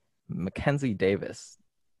Mackenzie Davis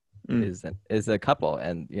is a couple,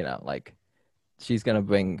 and you know like she's gonna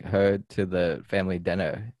bring her to the family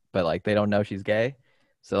dinner, but like they don't know she's gay,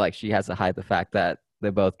 so like she has to hide the fact that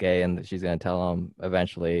they're both gay, and she's gonna tell them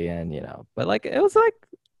eventually, and you know. But like it was like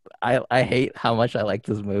I hate how much I like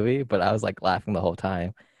this movie, but I was like laughing the whole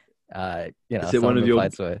time. You know, is it one of your?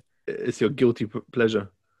 It's your guilty pleasure.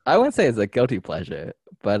 I wouldn't say it's a guilty pleasure,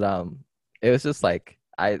 but it was just like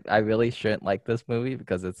I really shouldn't like this movie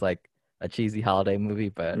because it's like a cheesy holiday movie,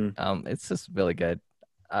 but it's just really good.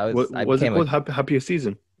 Was it called Happiest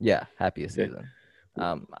Season? Yeah, Happiest Season.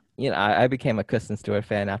 You know, I became a Kristen Stewart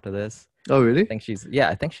fan after this. Oh, really? I think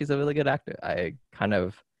she's a really good actor. I kind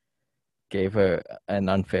of gave her an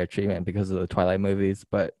unfair treatment because of the Twilight movies,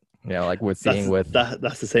 but you know, like we're seeing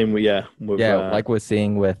that's the same way, yeah. Like we're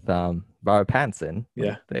seeing with Robert Pattinson.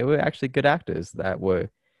 Yeah, they were actually good actors that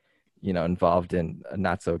were, you know, involved in a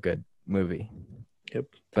not so good movie. Yep.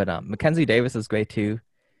 But Mackenzie Davis is great too.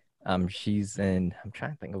 She's in. I'm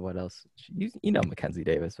trying to think of what else. You know Mackenzie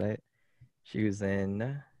Davis, right? She was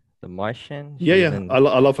in The Martian. I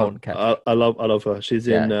love her. I love her. She's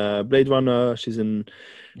in Blade Runner. She's in.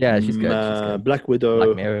 Yeah, she's good. Black Widow.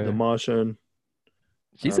 Black Mirror. The Martian.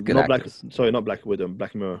 She's a good actress. Not Black Widow.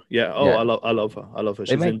 Black Mirror. Yeah. Oh, yeah. I love her. I love her.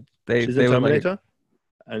 She's in Terminator,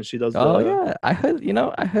 and she does. Yeah, I heard. You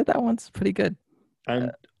know, I heard that one's pretty good.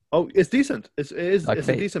 And it's decent. It's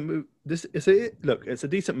a decent movie. It's a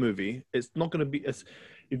decent movie. It's not going to be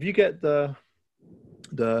if you get the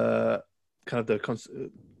kind of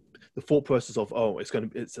the thought process of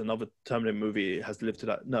it's another Terminator movie, it has to live to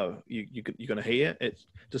that. No, you're gonna hate it. It's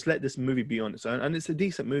just let this movie be on its own, and it's a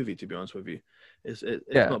decent movie, to be honest with you. It's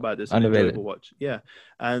not bad. It's an enjoyable watch. Yeah,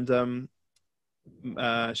 and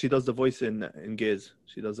she does the voice in Gears.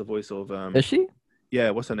 She does the voice of Is she? Yeah,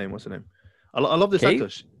 what's her name? I love this Kate?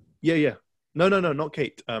 actor. Yeah. No, not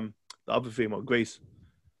Kate. The other female, Grace.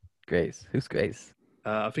 Grace. Who's Grace?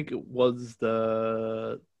 I think it was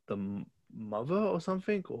the mother or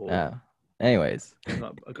something. Or anyways,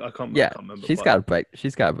 I can't yeah, remember. She's got a bright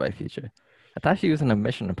future. I thought she was in a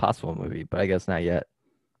Mission Impossible movie, but I guess not yet.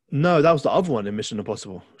 No, that was the other one in Mission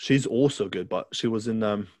Impossible. She's also good, but she was in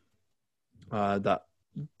the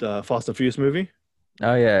Fast and Furious movie.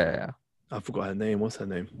 Oh yeah. I forgot her name. What's her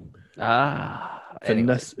name?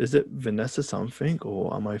 Vanessa. Is it Vanessa something,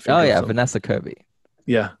 or am I thinking? Oh yeah, Vanessa Kirby.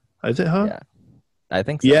 Yeah, is it her? Yeah, I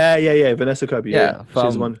think so. Yeah. Vanessa Kirby. Yeah,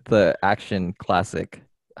 from the action classic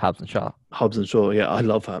Hobbs and Shaw. Hobbs and Shaw. Yeah, I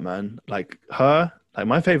love her, man. Like her. Like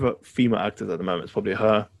my favorite female actors at the moment is probably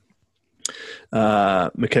her.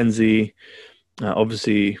 Mackenzie.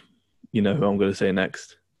 Obviously, you know who I'm going to say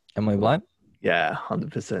next. Emily Blunt. Yeah,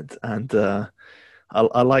 100%. And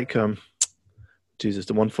I like Jesus,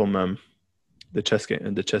 the one from the chess game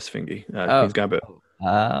and the chess thingy. Queen's Gambit.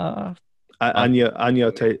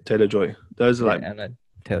 Anya Taylor-Joy. Those are like Anya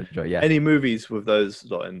Taylor-Joy. Yeah. Any movies with those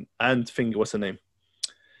lot and thingy. What's her name?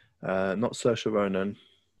 Not Saoirse Ronan.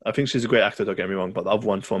 I think she's a great actor. Don't get me wrong, but the other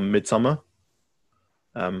one from Midsummer.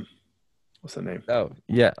 What's her name? Oh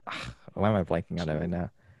yeah. Why am I blanking on it right now?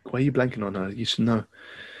 Why are you blanking on her? You should know.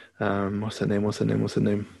 What's her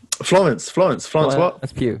name? Florence. What?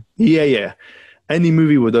 That's Pugh. Yeah. Any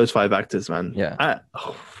movie with those 5 actors, man. Yeah.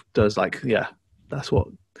 That's what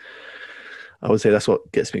I would say. That's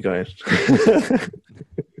what gets me going.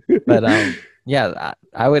 But yeah,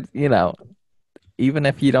 I would, even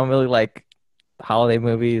if you don't really like holiday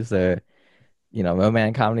movies or,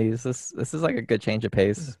 romantic comedies, this is like a good change of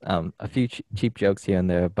pace. A few cheap jokes here and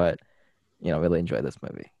there, but really enjoy this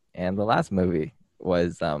movie. And the last movie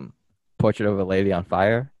was Portrait of a Lady on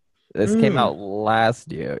Fire. This came out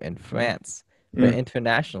last year in France, but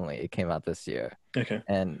internationally it came out this year. Okay.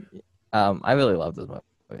 And I really love this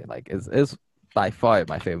movie. Like, it's by far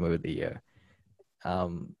my favorite movie of the year.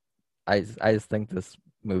 I just think this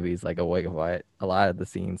movie is like a work of art. A lot of the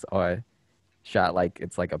scenes are shot like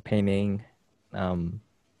it's like a painting.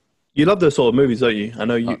 You love those sort of movies, don't you? I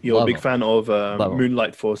know you're a big fan of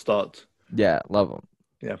Moonlight for a start. Yeah, love them.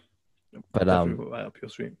 Yeah, but right up your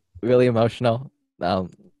street. Really emotional.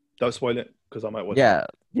 Don't spoil it because I might watch it.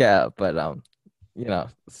 Yeah, but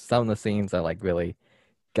some of the scenes are like really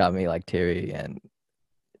got me like teary. And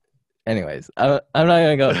anyways, I'm not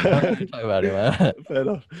gonna go talk about it, man. Fair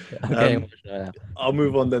enough. I'll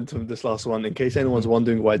move on then to this last one. In case anyone's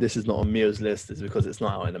wondering why this is not on Mio's list, is because it's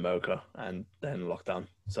not out in America and they're in lockdown.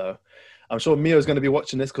 So I'm sure Mio's going to be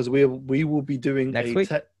watching this because we will be doing next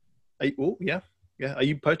week. Yeah. Are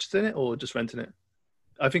you purchasing it or just renting it?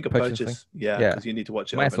 I think a purchase. Yeah, because you need to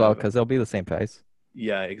watch it. Might as well, because they'll be the same price.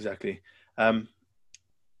 Yeah, exactly.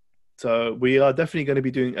 So we are definitely going to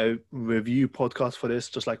be doing a review podcast for this,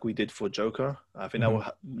 just like we did for Joker. I think that will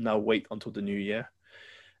now wait until the new year.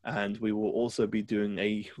 And we will also be doing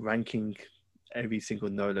a ranking every single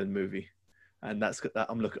Nolan movie. And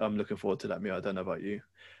I'm looking forward to that, Mio. I don't know about you.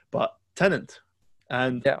 But Tenet.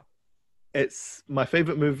 And it's my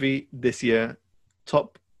favorite movie this year.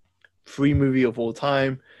 Top 3 movie of all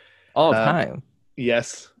time. All time?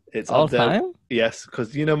 Yes. It's all time? Yes,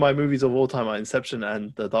 because my movies of all time are Inception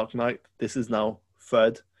and The Dark Knight. This is now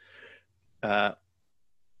 3rd.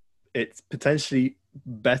 It's potentially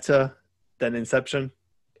better than Inception.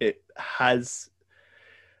 This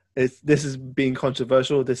is being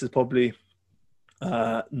controversial. This is probably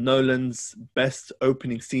Nolan's best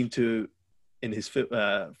opening scene in his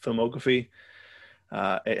filmography.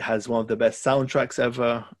 It has one of the best soundtracks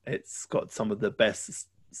ever. It's got some of the best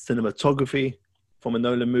cinematography from a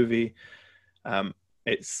Nolan movie.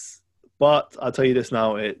 But I'll tell you this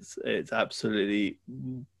now, it's absolutely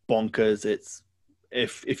bonkers. It's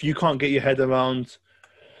if you can't get your head around,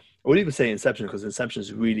 I would even say Inception, because Inception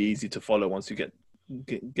is really easy to follow once you get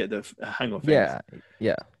the hang of things.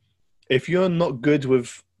 Yeah. If you're not good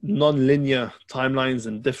with non-linear timelines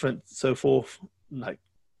and different so forth,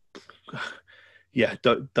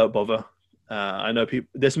 don't bother. I know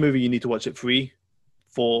this movie, you need to watch it 3,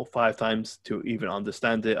 4, 5 times to even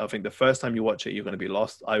understand it. I think the first time you watch it, you're going to be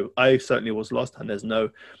lost. I certainly was lost, and there's no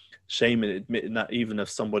shame in admitting that. Even if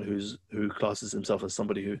someone who classes himself as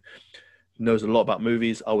somebody who knows a lot about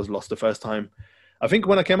movies, I was lost the first time. I think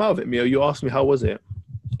when I came out of it, Mio, you asked me how was it.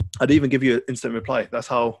 I didn't even give you an instant reply. That's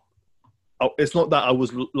how. It's not that I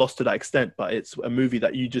was lost to that extent, but it's a movie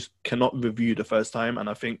that you just cannot review the first time, and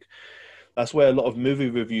I think that's where a lot of movie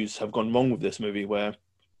reviews have gone wrong with this movie, where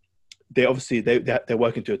they're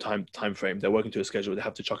working to a time frame, they're working to a schedule, they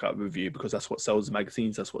have to chuck out a review because that's what sells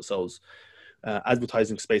magazines, that's what sells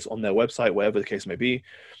advertising space on their website, wherever the case may be.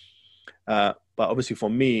 But obviously for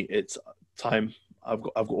me, it's time. I've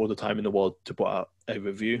got all the time in the world to put out a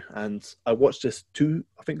review, and I watched this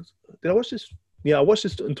I think, did I watch this? Yeah, I watched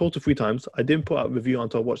this in total 3 times. I didn't put out a review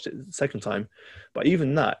until I watched it the second time, but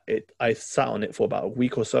even that, I sat on it for about a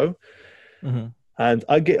week or so, and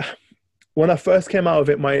when I first came out of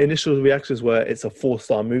it, my initial reactions were it's a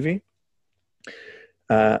 4-star movie,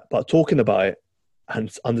 but talking about it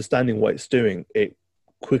and understanding what it's doing, it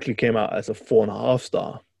quickly came out as a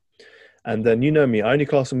 4.5-star. And then, you know me, I only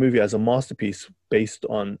class a movie as a masterpiece based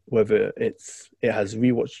on whether it has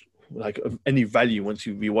rewatch, like any value once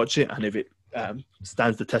you rewatch it, and if it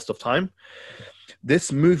stands the test of time.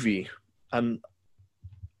 This movie, and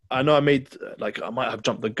I know I might have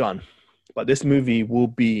jumped the gun, but this movie will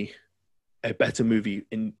be a better movie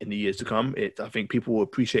in the years to come. I think people will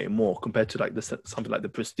appreciate it more compared to something like The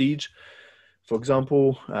Prestige, for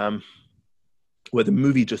example, where the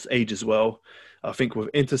movie just ages well. I think with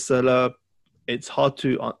Interstellar, it's hard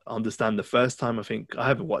to understand the first time. I think I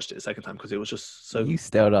haven't watched it a second time because it was just so... You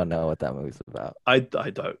still don't know what that movie's about. I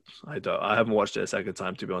don't. I haven't watched it a second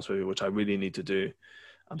time, to be honest with you, which I really need to do.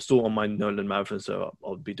 I'm still on my Nolan marathon, so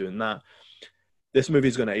I'll be doing that. This movie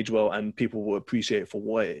is going to age well, and people will appreciate it for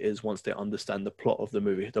what it is once they understand the plot of the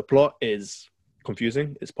movie. The plot is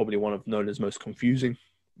confusing. It's probably one of Nolan's most confusing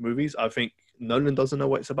movies. I think Nolan doesn't know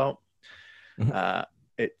what it's about.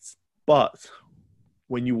 But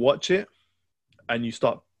when you watch it and you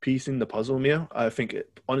start piecing the puzzle, Mia, I think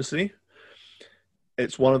honestly,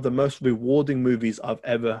 it's one of the most rewarding movies I've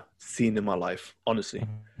ever seen in my life. Honestly,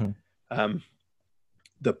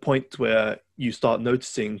 the point where you start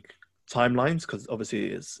noticing timelines, because obviously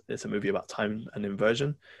it's a movie about time and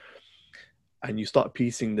inversion, and you start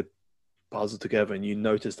piecing the puzzle together, and you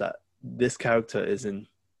notice that this character is in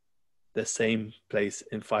the same place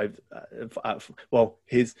in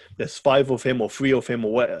there's 5 of him or 3 of him,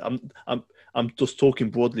 or what. I'm just talking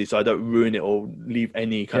broadly so I don't ruin it or leave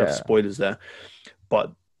any kind of spoilers there,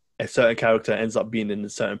 but a certain character ends up being in a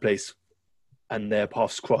certain place and their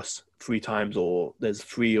paths cross 3 times, or there's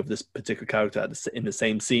 3 of this particular character in the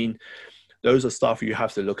same scene. Those are stuff you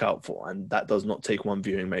have to look out for, and that does not take one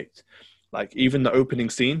viewing, mate. Like even the opening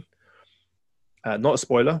scene, not a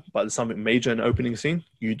spoiler, but there's something major in the opening scene,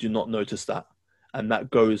 you do not notice that. And that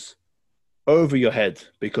goes over your head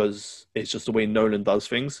because it's just the way Nolan does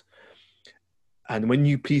things. And when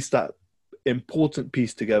you piece that important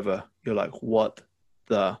piece together, you're like, what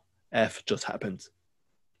the F just happened?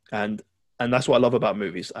 And that's what I love about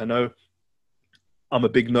movies. I know I'm a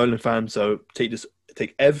big Nolan fan, so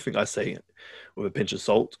take everything I say with a pinch of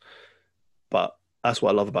salt. But that's what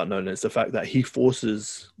I love about Nolan. It's the fact that he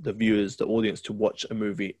forces the viewers, the audience, to watch a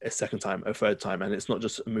movie a second time, a third time. And it's not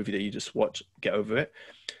just a movie that you just watch, get over it.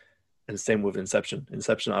 And same with Inception.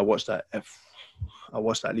 I watched that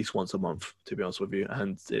at least once a month, to be honest with you.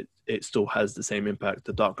 And it still has the same impact.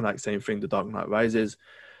 The Dark Knight, same thing. The Dark Knight Rises.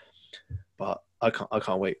 But I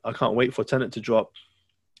can't wait. I can't wait for Tenet to drop.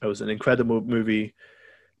 It was an incredible movie.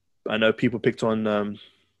 I know people picked on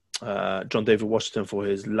John David Washington for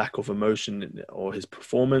his lack of emotion or his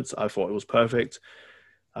performance. I thought it was perfect.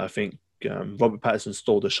 I think Robert Pattinson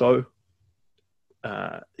stole the show.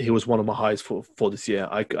 He was one of my highs for this year.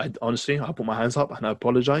 I honestly, I put my hands up and I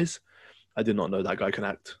apologize. I did not know that guy can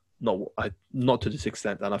act. Not to this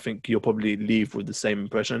extent. And I think you'll probably leave with the same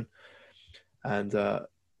impression. And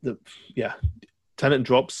Tenet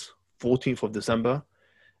drops 14th of December.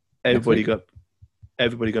 Everybody go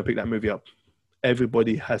pick that movie up.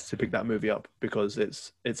 Everybody has to pick that movie up because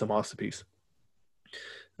it's a masterpiece.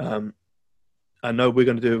 I know we're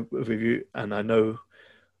going to do a review, and I know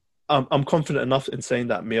I'm confident enough in saying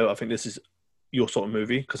that, Mio, I think this is your sort of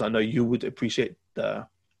movie because I know you would appreciate the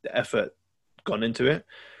effort gone into it,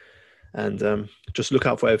 and just look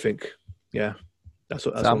out for everything. Yeah, that's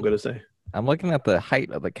what I'm going to say. I'm looking at the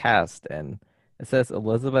height of the cast, and it says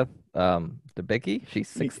Elizabeth Debicki. She's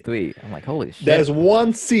 6'3". I'm like, holy shit. There's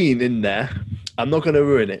one scene in there. I'm not going to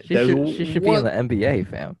ruin it. She should be in the NBA,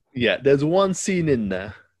 fam. Yeah, there's one scene in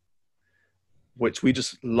there which we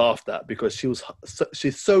just laughed at because she's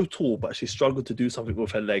so tall, but she struggled to do something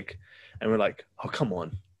with her leg, and we're like, oh, come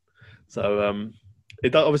on. So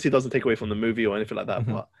it obviously doesn't take away from the movie or anything like that,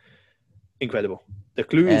 but incredible. The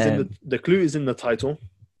clue is in the title.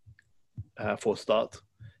 For a start,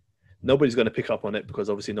 nobody's going to pick up on it because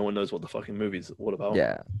obviously no one knows what the fucking movie's all about.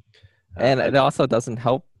 Yeah, and it also doesn't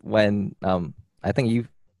help when I think you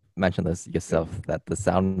mentioned this yourself that the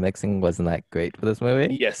sound mixing wasn't that great for this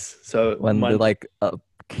movie. Yes, so when the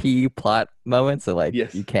key plot moments are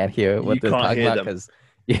you can't hear what they're talking about because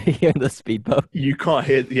you're in the speedboat. You can't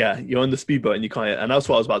hear. Yeah, you're on the speedboat and you can't hear. And that's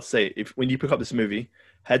what I was about to say. When you pick up this movie,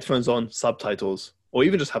 headphones on, subtitles, or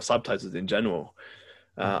even just have subtitles in general.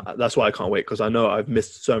 That's why I can't wait, because I know I've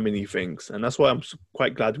missed so many things, and that's why I'm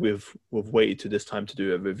quite glad we've waited to this time to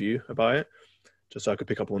do a review about it, just so I could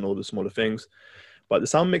pick up on all the smaller things. But the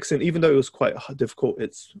sound mixing, even though it was quite difficult,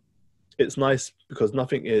 it's nice because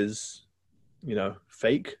nothing is,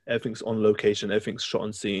 fake. Everything's on location, everything's shot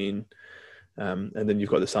on scene. And then you've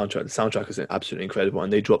got the soundtrack. The soundtrack is absolutely incredible,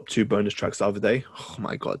 and they dropped 2 bonus tracks the other day. Oh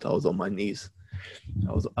my god, I was on my knees.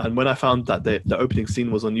 And when I found that the opening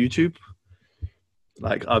scene was on YouTube,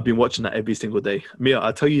 like I've been watching that every single day. Mia,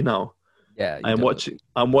 I tell you now, I'm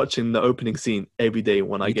watching the opening scene every day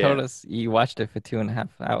when I get. You told us you watched it for 2.5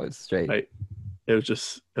 hours straight. Right. It was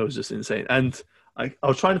just insane. And I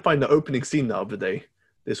was trying to find the opening scene the other day.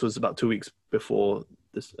 This was about 2 weeks before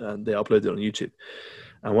this, and they uploaded it on YouTube.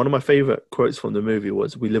 And one of my favorite quotes from the movie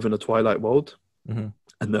was, "We live in a twilight world, and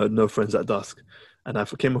there are no friends at dusk." And I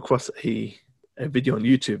came across a video on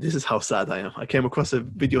YouTube. This is how sad I am. I came across a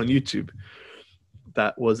video on YouTube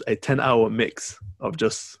that was a 10-hour mix of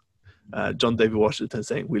just John David Washington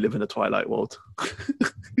saying, "We live in a twilight world."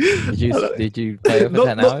 Did you play it for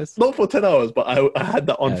 10 hours? Not for 10 hours, but I had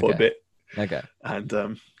that on for a bit. Okay.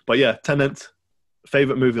 And but yeah, Tenet,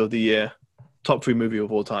 favorite movie of the year, top 3 movie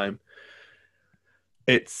of all time.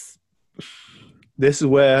 This is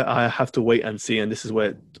where I have to wait and see, and this is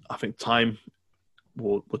where I think time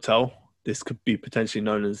will tell. This could be potentially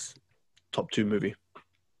known as top 2 movie.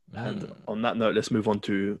 And on that note, let's move on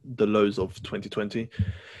to the lows of 2020.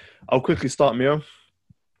 I'll quickly start, Mio.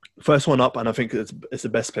 First one up, and I think it's the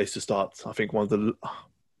best place to start. I think one of the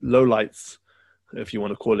low lights, if you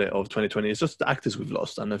want to call it, of 2020 is just the actors we've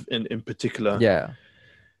lost, and in particular,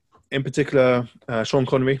 Sean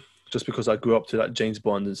Connery. Just because I grew up to that James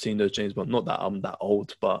Bond and seeing those James Bond. Not that I'm that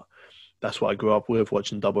old, but that's what I grew up with,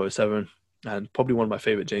 watching 007, and probably one of my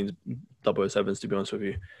favorite James 007s, to be honest with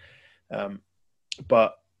you.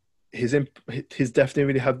 But his death didn't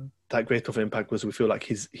really have that great of an impact, because we feel like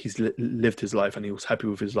he's lived his life and he was happy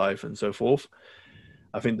with his life and so forth.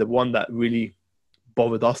 I think the one that really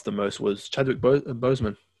bothered us the most was Chadwick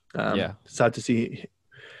Boseman. Sad to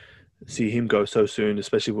see him go so soon,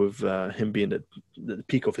 especially with him being at the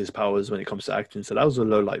peak of his powers when it comes to acting. So that was a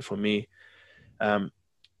low light for me.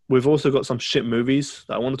 We've also got some shit movies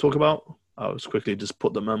that I want to talk about. I'll just quickly just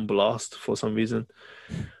put them on blast for some reason.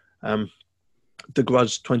 The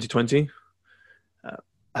Grudge 2020,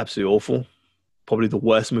 absolutely awful. Probably the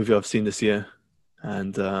worst movie I've seen this year.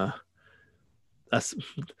 And I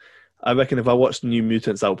reckon if I watched New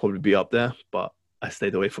Mutants, that would probably be up there, but I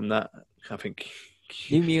stayed away from that. I think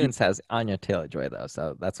New Mutants has Anya Taylor-Joy though,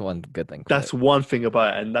 so that's one good thing. That's one thing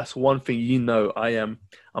about it, and that's one thing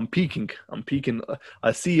I'm peaking.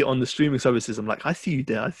 I see it on the streaming services. I'm like, I see you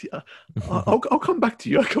there. I'll come back to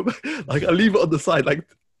you. I leave it on the side. Like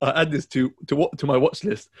I add this to my watch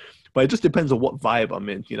list, but it just depends on what vibe I'm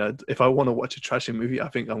in. If I want to watch a trashy movie,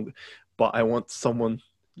 but I want someone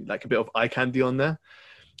like a bit of eye candy on there,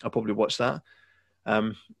 I'll probably watch that.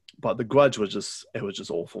 But The Grudge was just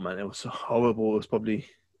awful, man. It was so horrible. It was probably,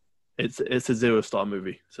 it's a 0-star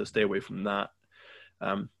movie, so stay away from that.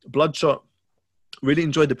 Bloodshot, really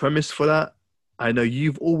enjoyed the premise for that. I know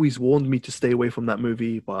you've always warned me to stay away from that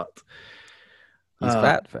movie, but he's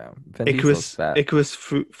fat, fam. Icarus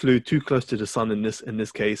flew too close to the sun in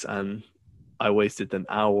this case, and I wasted an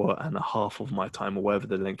hour and a half of my time, or whatever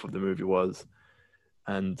the length of the movie was,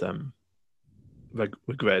 and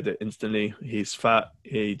regretted it instantly. He's fat.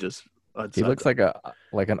 He looks like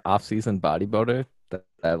an off-season bodybuilder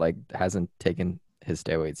that like hasn't taken his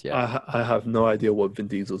steroids yet. I have no idea what Vin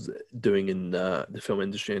Diesel's doing in the film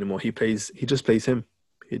industry anymore. He just plays him.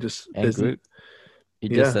 He just Groot. He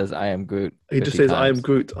just says, "I am Groot." He just says, "I am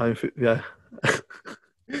Groot."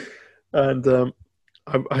 And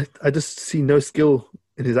I just see no skill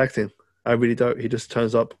in his acting. I really don't. He just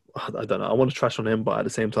turns up. I don't know. I want to trash on him, but at the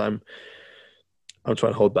same time, I'm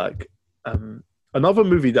trying to hold back. Another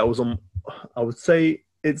movie that was on, I would say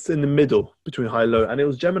it's in the middle between high and low, and it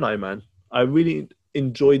was Gemini Man. I really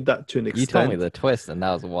enjoyed that to an extent. You told me the twist, and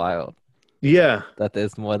that was wild. Yeah. That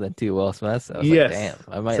there's more than 2 Will Smiths. I was like, damn,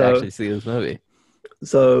 I might actually see this movie.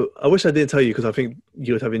 So I wish I didn't tell you, because I think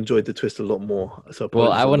you would have enjoyed the twist a lot more. So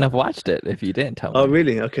I wouldn't have watched it if you didn't tell me. Oh,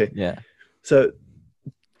 really? Okay. Yeah. So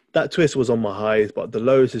that twist was on my highs, but the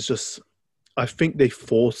lows is just, I think they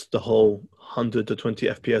forced the whole 100 to 20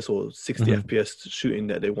 FPS or 60 FPS shooting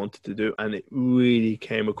that they wanted to do, and it really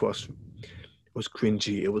came across. It was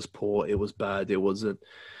cringy. It was poor. It was bad. It wasn't.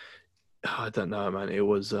 I don't know, man. It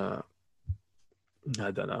was. I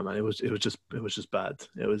don't know, man. It was just bad.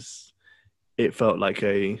 It felt like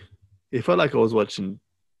I was watching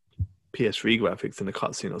PS3 graphics in the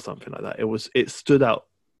cutscene or something like that. It stood out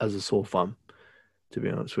as a sore thumb, to be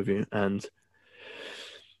honest with you. And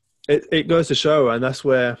it goes to show, and that's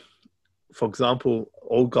where, for example,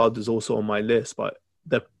 Old Guard is also on my list, but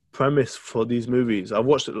the premise for these movies, I've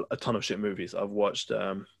watched a ton of shit movies. I've watched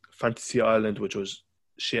Fantasy Island, which was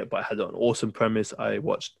shit, but had an awesome premise. I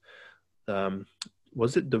watched,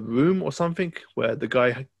 was it The Room or something, where the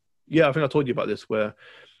guy, yeah, I think I told you about this, where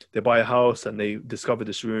they buy a house and they discover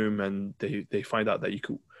this room, and they find out that you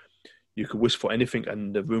could wish for anything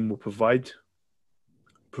and the room will provide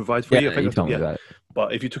for you. I think you told me about it.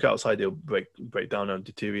 But if you took it outside, it'll break down and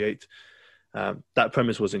deteriorate. That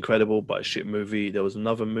premise was incredible, but a shit movie. There was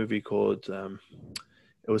another movie called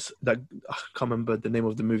it was that, I can't remember the name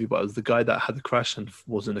of the movie, but it was the guy that had the crash and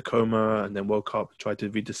was in a coma and then woke up, tried to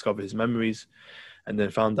rediscover his memories, and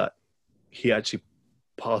then found that he actually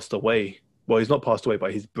passed away. Well, he's not passed away,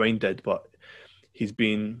 but he's brain dead. But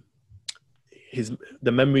the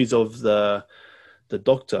memories of the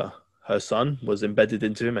doctor, her son, was embedded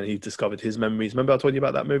into him, and he discovered his memories. Remember I told you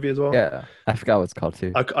about that movie as well? Yeah, I forgot what it's called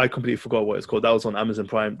too. I completely forgot what it's called. That was on Amazon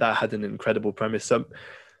Prime. That had an incredible premise. So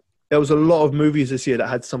there was a lot of movies this year that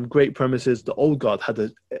had some great premises. The Old Guard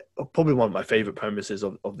had probably one of my favorite premises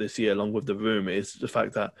of this year, along with The Room, is the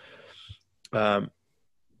fact that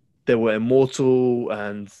they were immortal,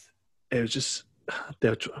 and it was just they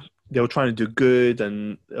were trying to do good,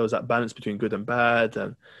 and there was that balance between good and bad,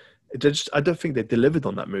 and I don't think they delivered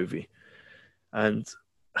on that movie. And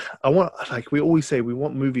we always say, we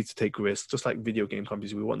want movies to take risks, just like video game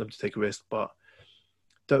companies. We want them to take risks, but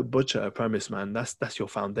don't butcher a premise, man. That's your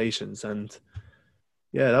foundations. And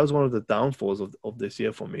yeah, that was one of the downfalls of this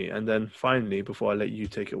year for me. And then finally, before I let you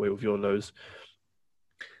take it away with your lows,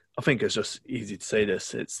 I think it's just easy to say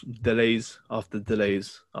this. It's delays after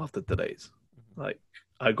delays after delays. Like,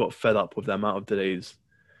 I got fed up with the amount of delays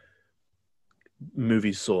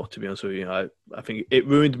movies saw, to be honest with you. I think it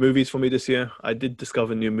ruined movies for me this year. I did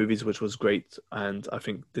discover new movies, which was great. And I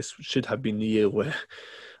think this should have been the year where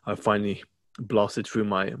I finally blasted through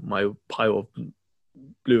my pile of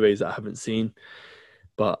Blu-rays that I haven't seen.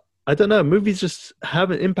 But I don't know, movies just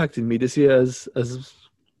haven't impacted me this year as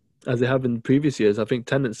they have in previous years. I think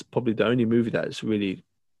Tenet's probably the only movie that's really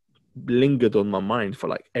lingered on my mind for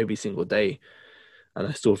like every single day, and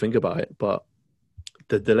I still think about it. But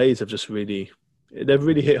the delays have just they've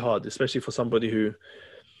really hit hard, especially for somebody who,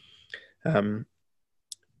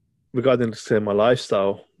 regarding, say, my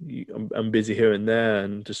lifestyle, I'm busy here and there,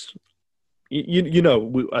 and just you know,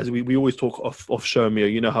 we always talk off show, Mia.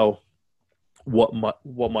 You know how what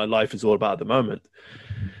my life is all about at the moment,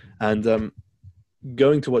 and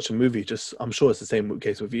going to watch a movie, just, I'm sure it's the same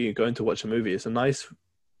case with you. Going to watch a movie is a nice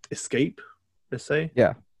escape, let's say.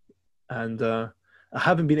 Yeah. And I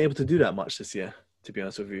haven't been able to do that much this year, to be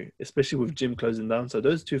honest with you, especially with gym closing down. So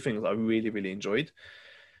those two things I really, really enjoyed.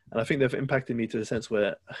 And I think they've impacted me to the sense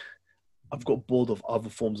where I've got bored of other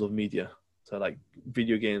forms of media. So like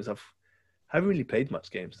video games, I haven't really played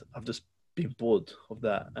much games. I've just been bored of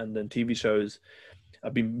that. And then TV shows,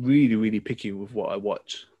 I've been really, really picky with what I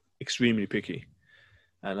watch, extremely picky.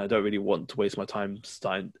 And I don't really want to waste my time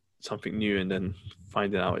starting something new and then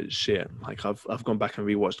finding out it's shit. Like I've gone back and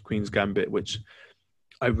rewatched Queen's Gambit, which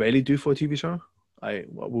I rarely do for a TV show.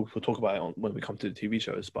 We'll talk about it when we come to the TV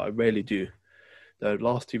shows, but I rarely do. The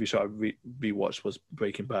last TV show I rewatched was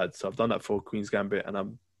Breaking Bad, so I've done that for Queen's Gambit, and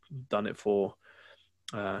I've done it for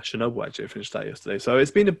Chernobyl. Actually, I finished that yesterday. So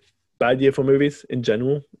it's been a bad year for movies in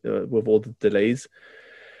general, with all the delays,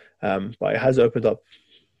 but it has opened up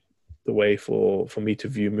the way for me to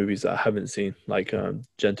view movies that I haven't seen, like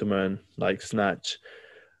Gentleman, like Snatch.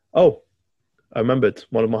 Oh, I remembered,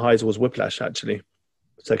 one of my highs was Whiplash, actually.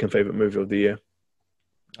 Second favorite movie of the year.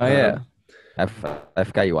 Oh yeah, I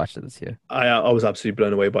forgot you watched it this year. I was absolutely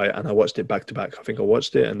blown away by it, and I watched it back to back. I think I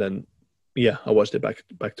watched it, and then I watched it back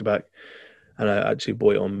to back, and I actually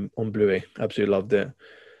bought it on Blu-ray. Absolutely loved it.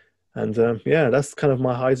 And that's kind of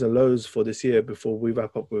my highs and lows for this year before we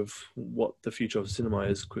wrap up with what the future of cinema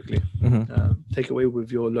is quickly. Mm-hmm. Take away with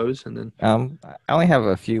your lows, and then I only have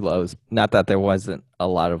a few lows. Not that there wasn't a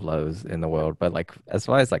lot of lows in the world, but like as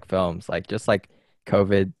far as like films, like just like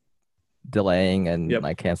COVID delaying and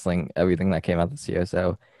like canceling everything that came out this year.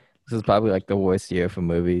 So this is probably like the worst year for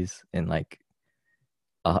movies in like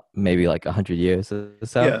maybe like 100 years or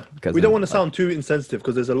so. Yeah, because we don't want to sound too insensitive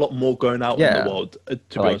because there's a lot more going out in the world. To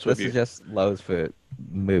be honest with you, this is just lows for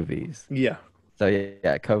movies. Yeah. So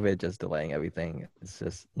yeah, COVID just delaying everything. It's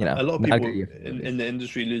just, you know, a lot of people in the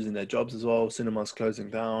industry losing their jobs as well. Cinemas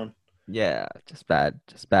closing down. Yeah, just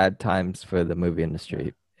bad times for the movie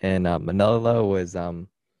industry. And another low was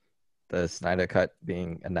the Snyder Cut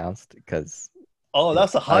being announced because Oh,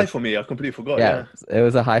 that's a high for me. I completely forgot. yeah, it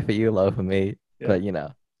was a high for you, low for me. Yeah. But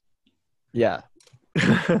yeah.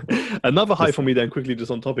 Another high for me then, quickly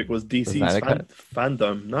just on topic, was DC's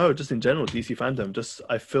fandom. No, just in general, DC fandom. Just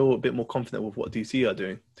I feel a bit more confident with what DC are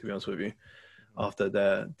doing, to be honest with you, after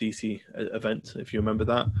their DC event, if you remember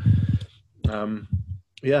that.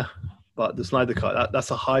 Yeah, but the Snyder Cut,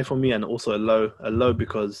 that's a high for me, and also a low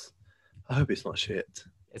because I hope it's not shit.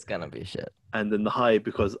 It's gonna be shit. And then the high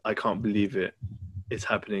because I can't believe it's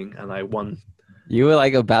happening, and I won. You were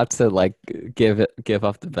like about to like give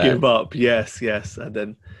up the bet. Give up, yes, and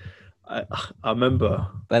then I remember.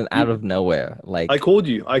 Then out of nowhere, like I called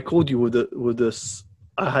you with this.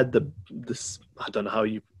 I had this. I don't know how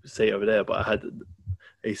you say it over there, but I had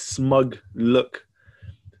a smug look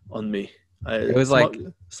on me. It was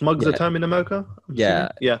smug's a term in America. Yeah.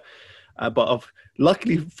 But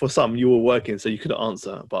luckily for some, you were working, so you could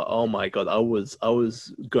answer. But oh my god, I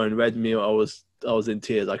was going red meal. I was in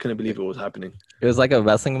tears. I couldn't believe it was happening. It was like a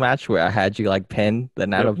wrestling match where I had you like pinned,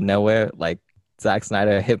 then out of nowhere, like Zack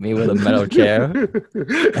Snyder hit me with a metal chair,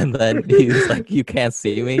 and then he was like, "You can't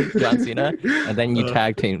see me, John Cena," and then you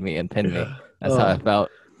tag teamed me and pinned me. That's how I felt.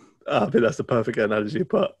 I think that's the perfect analogy.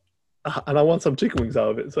 But and I want some chicken wings out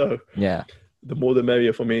of it. So yeah, the more the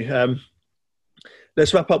merrier for me.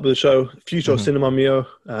 Let's wrap up with the show. Future of Cinema Mio.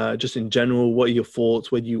 Just in general, what are your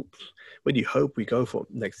thoughts? Where do you hope we go for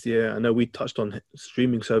next year? I know we touched on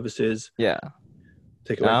streaming services. Yeah.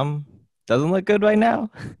 Take it away. Doesn't look good right now.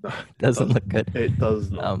 Doesn't look good. It does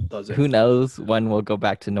not. Does it? Who knows when we'll go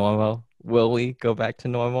back to normal? Will we go back to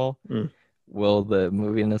normal? Will the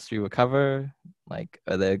movie industry recover? Like,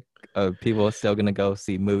 are people still gonna go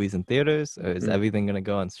see movies in theaters, or is everything gonna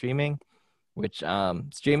go on streaming? Which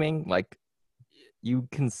streaming, like, you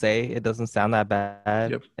can say it doesn't sound that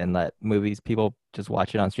bad, and that movies people just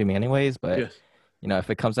watch it on streaming anyways. But if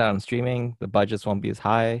it comes out on streaming, the budgets won't be as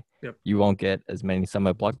high. You won't get as many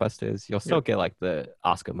summer blockbusters. You'll still get like the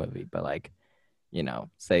Oscar movie, but like,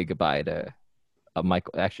 say goodbye to a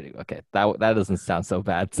Michael. Actually, okay, that doesn't sound so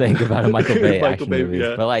bad. Saying goodbye to Michael Bay action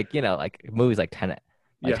movies, but like like movies like Tenet.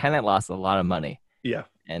 Like Tenet lost a lot of money. Yeah,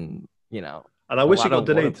 and and I wish it got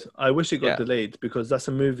delayed. I wish it got delayed because that's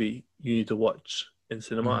a movie you need to watch in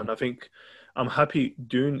cinema. And I think I'm happy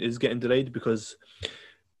Dune is getting delayed because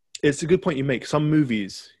it's a good point you make. Some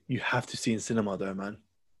movies you have to see in cinema though, man.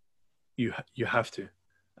 You have to.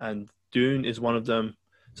 And Dune is one of them.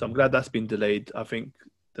 So I'm glad that's been delayed. I think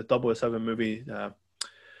the 007 movie,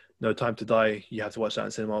 No Time to Die, you have to watch that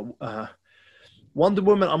in cinema. Wonder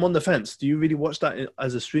Woman, I'm on the fence. Do you really watch that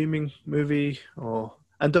as a streaming movie?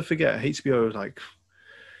 And don't forget, HBO,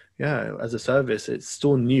 as a service, it's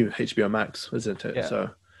still new, HBO Max, isn't it? Yeah.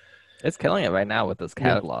 So it's killing it right now with this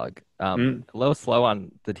catalog. A little slow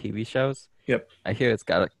on the TV shows. Yep. I hear it's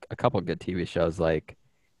got a couple good TV shows like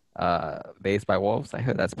Raised by Wolves. I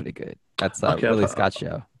heard that's pretty good. That's Ridley Scott's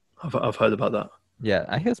show. I've heard about that. Yeah,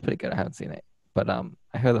 I hear it's pretty good. I haven't seen it. But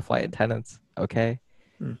I heard The Flight Attendant's okay.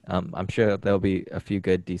 I'm sure there'll be a few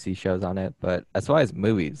good DC shows on it. But as far as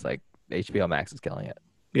movies, like HBO Max is killing it.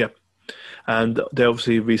 Yeah. And they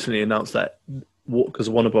obviously recently announced that, because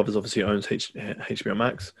Warner Brothers obviously owns HBO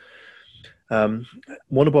Max.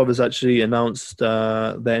 Warner Brothers actually announced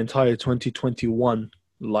their entire 2021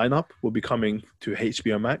 lineup will be coming to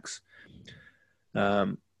HBO Max.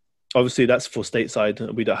 Obviously, that's for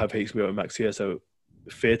stateside. We don't have HBO Max here, so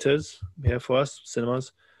theaters here for us,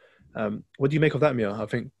 cinemas. What do you make of that, Mia? I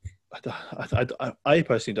think I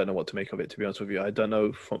personally don't know what to make of it. To be honest with you, I don't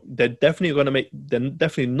know. They're definitely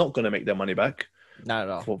not going to make their money back. Not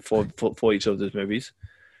at all. For each of those movies.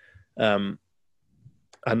 And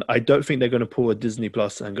I don't think they're going to pull a Disney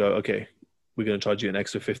Plus and go, okay, we're going to charge you an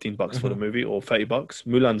extra $15 for the movie or $30.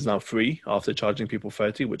 Mulan's now free after charging people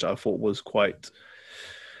 $30, which I thought was quite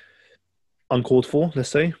uncalled for, let's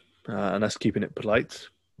say. And that's keeping it polite.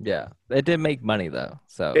 Yeah, it did make money though.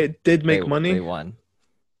 So it did make money. They won,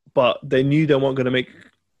 but they knew they weren't going to make.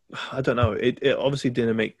 I don't know. It obviously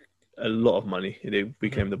didn't make a lot of money. It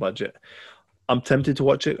became the budget. I'm tempted to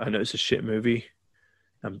watch it. I know it's a shit movie.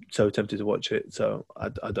 I'm so tempted to watch it. So I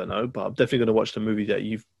don't know, but I'm definitely going to watch the movie that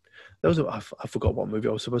you've. I forgot what movie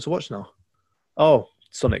I was supposed to watch now. Oh,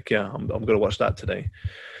 Sonic. Yeah, I'm going to watch that today.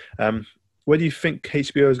 Where do you think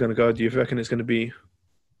HBO is going to go? Do you reckon it's going to be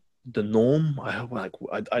the norm?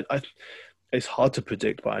 It's hard to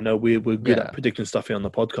predict, but I know we're good at predicting stuff here on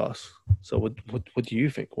the podcast. So what do you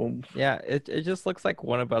think? Well, yeah, it just looks like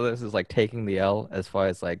Warner Brothers is like taking the L as far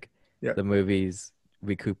as like the movies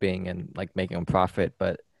recouping and like making a profit,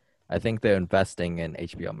 but I think they're investing in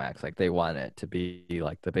HBO Max. Like they want it to be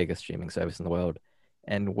like the biggest streaming service in the world,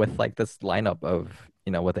 And with like this lineup of,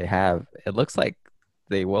 what they have, it looks like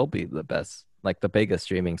they will be the best, like the biggest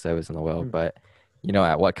streaming service in the world. But,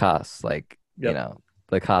 at what cost? Like,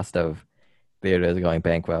 the cost of theaters going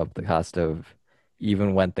bankrupt, the cost of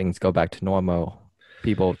even when things go back to normal,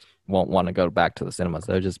 people won't want to go back to the cinemas.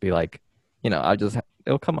 They'll just be like,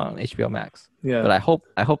 it'll come on HBO Max. Yeah. But I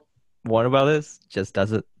hope Warner Brothers just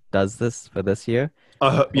does this for this year.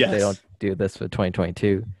 Yes. They don't do this for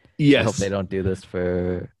 2022. Yes. I hope they don't do this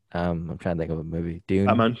for I'm trying to think of a movie. Dune.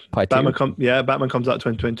 Batman. Batman comes out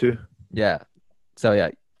 2022. Yeah. So yeah,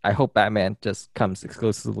 I hope Batman just comes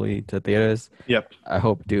exclusively to theaters. Yep. I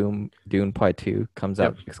hope Dune Part 2 comes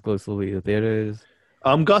out exclusively to theaters.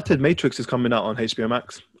 I'm gutted Matrix is coming out on HBO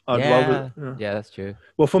Max. Yeah, that's true.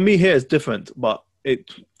 Well, for me here it's different, but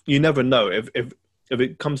you never know if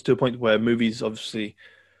it comes to a point where movies, obviously,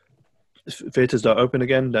 theaters don't open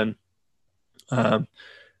again, then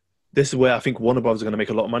this is where I think Warner Brothers are going to make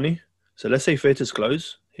a lot of money. So let's say theaters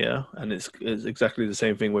close here, and it's exactly the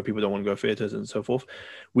same thing where people don't want to go to theaters and so forth.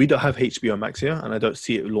 We don't have HBO Max here, and I don't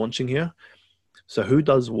see it launching here. So who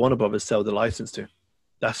does Warner Brothers sell the license to?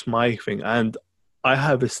 That's my thing. And I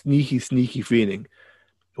have a sneaky feeling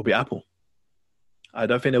it'll be Apple. I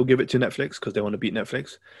don't think they'll give it to Netflix because they want to beat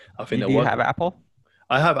Netflix. I think Do you have Apple?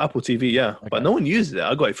 I have Apple TV, yeah. Okay. But no one uses it.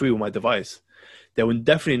 I got it free with my device. They will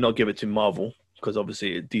definitely not give it to Marvel because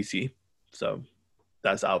obviously it's DC. So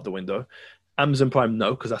that's out of the window. Amazon Prime,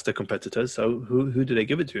 no, because that's their competitors. So who do they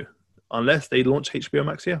give it to? Unless they launch HBO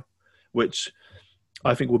Max here, which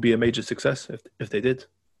I think would be a major success if they did.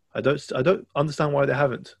 I don't understand why they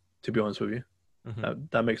haven't, to be honest with you. Mm-hmm.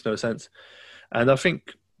 That makes no sense. And I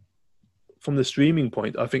think from the streaming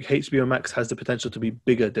point, I think HBO Max has the potential to be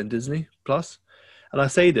bigger than Disney Plus. And I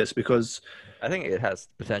say this because I think it has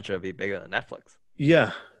potential to be bigger than Netflix.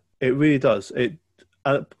 Yeah, it really does.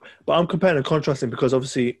 But I'm comparing and contrasting because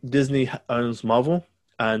obviously Disney owns Marvel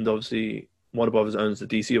and obviously Warner Brothers owns the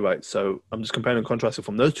DC rights. So I'm just comparing and contrasting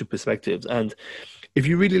from those two perspectives. And if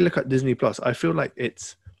you really look at Disney Plus, I feel like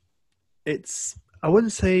it's I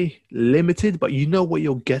wouldn't say limited, but you know what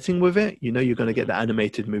you're getting with it. You know you're going to get the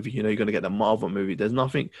animated movie. You know you're going to get the Marvel movie. There's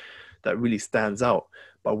nothing that really stands out.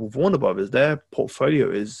 But with Warner Brothers, their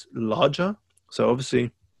portfolio is larger. So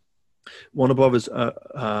obviously, Warner Brothers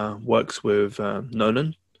works with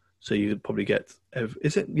Nolan. So you probably get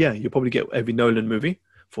you probably get every Nolan movie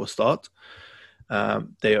for a start.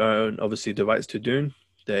 They own obviously the rights to Dune.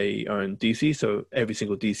 They own DC, so every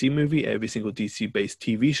single DC movie, every single DC-based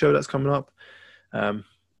TV show that's coming up.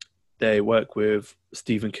 They work with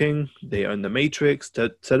Stephen King. They own The Matrix.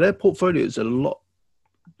 So their portfolio is a lot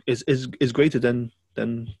is greater than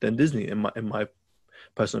Disney in my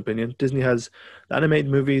personal opinion. Disney has the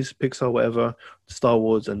animated movies, Pixar, whatever, Star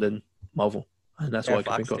Wars, and then Marvel, and that's what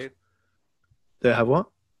I can think of. They have what?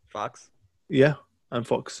 Fox. Yeah, and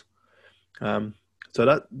Fox.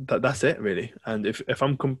 So that's it really. And if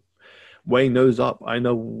I'm weighing those up, I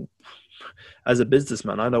know as a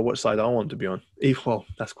businessman, I know what side I want to be on. Well,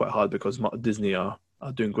 that's quite hard because Disney are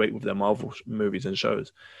doing great with their Marvel movies and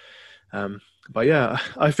shows. But yeah,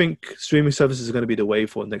 I think streaming services are going to be the way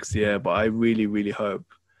for next year. But I really, really hope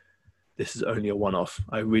this is only a one-off.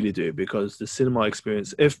 I really do, because the cinema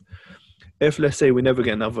experience. If let's say we never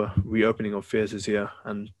get another reopening of theaters here,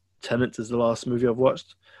 and Tenet is the last movie I've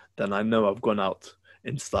watched, then I know I've gone out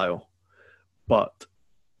in style. But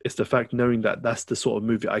it's the fact knowing that that's the sort of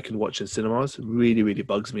movie I can watch in cinemas really, really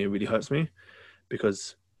bugs me and really hurts me,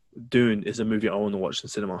 because Dune is a movie I want to watch in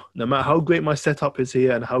cinema. No matter how great my setup is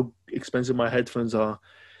here and how expensive my headphones are,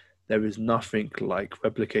 there is nothing like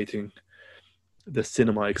replicating the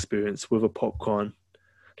cinema experience with a popcorn.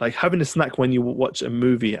 Like having a snack when you watch a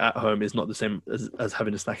movie at home is not the same as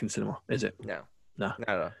having a snack in cinema, is it? No.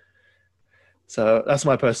 No. So that's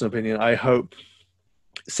my personal opinion. I hope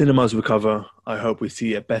cinemas recover. I hope we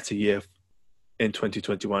see a better year in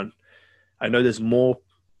 2021. I know there's more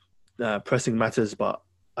pressing matters, but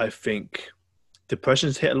I think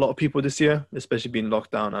depression's hit a lot of people this year, especially being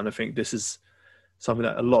locked down. And I think this is something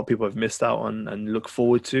that a lot of people have missed out on and look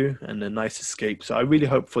forward to, and a nice escape. So I really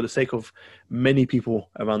hope, for the sake of many people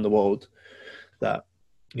around the world, that,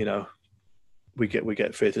 you know, we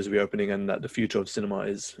get theaters reopening and that the future of cinema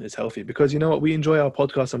is healthy. Because you know what, we enjoy our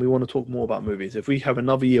podcast and we want to talk more about movies. If we have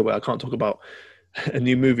another year where I can't talk about a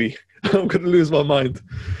new movie, I'm going to lose my mind.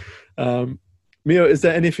 Mio, is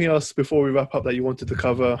there anything else before we wrap up that you wanted to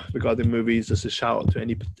cover regarding movies? Just a shout out to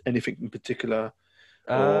anything in particular,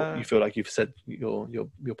 or you feel like you've said your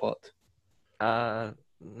part? No,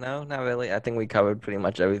 not really. I think we covered pretty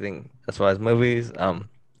much everything as far as movies.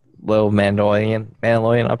 little Mandalorian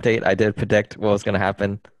update. I did predict what was gonna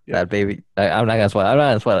happen. Yeah. That baby. I'm not gonna spoil it. I'm not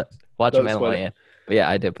gonna spoil it. Watch Don't spoil it. Mandalorian. But yeah,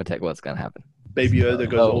 I did predict what's gonna happen. Baby Yoda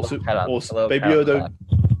goes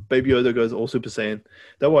Baby Yoda goes all Super Saiyan.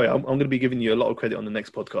 Don't worry, I'm going to be giving you a lot of credit on the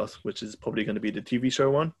next podcast, which is probably going to be the TV show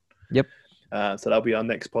one. Yep. So that'll be our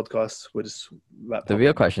next podcast. We'll just wrap the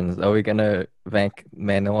real question is, are we going to rank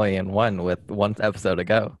Mandalorian 1 with one episode to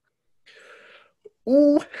go?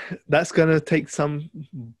 Ooh, that's going to take some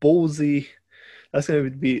ballsy... That's going to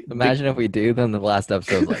be... Imagine if we do, then the last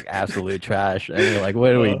episode is like absolute trash. And you're like,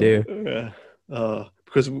 what do we do?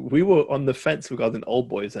 Because we were on the fence regarding Old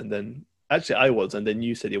Boys, and then... Actually, I was, and then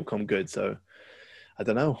you said it'll come good. So I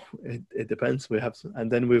don't know. It depends. And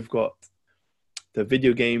then we've got the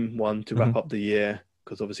video game one to wrap up the year,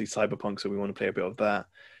 because obviously Cyberpunk, so we want to play a bit of that.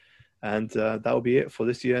 And that will be it for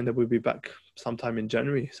this year, and then we'll be back sometime in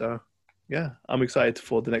January. So yeah, I'm excited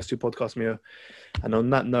for the next two podcasts, Mio. And on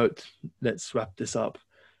that note, let's wrap this up.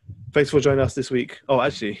 Thanks for joining us this week. Oh,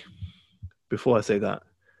 actually, before I say that,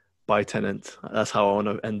 buy Tenet. That's how I want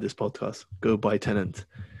to end this podcast. Go buy Tenet.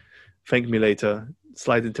 Thank me later.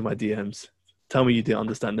 Slide into my DMs. Tell me you didn't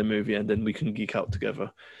understand the movie, and then we can geek out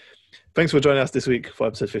together. Thanks for joining us this week for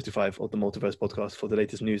episode 55 of the Multiverse Podcast. For the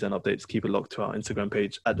latest news and updates, keep it locked to our Instagram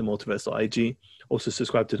page at themultiverse.ig. Also,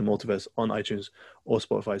 subscribe to The Multiverse on iTunes or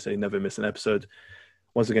Spotify so you never miss an episode.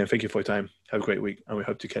 Once again, thank you for your time. Have a great week, and we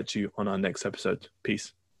hope to catch you on our next episode.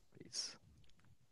 Peace.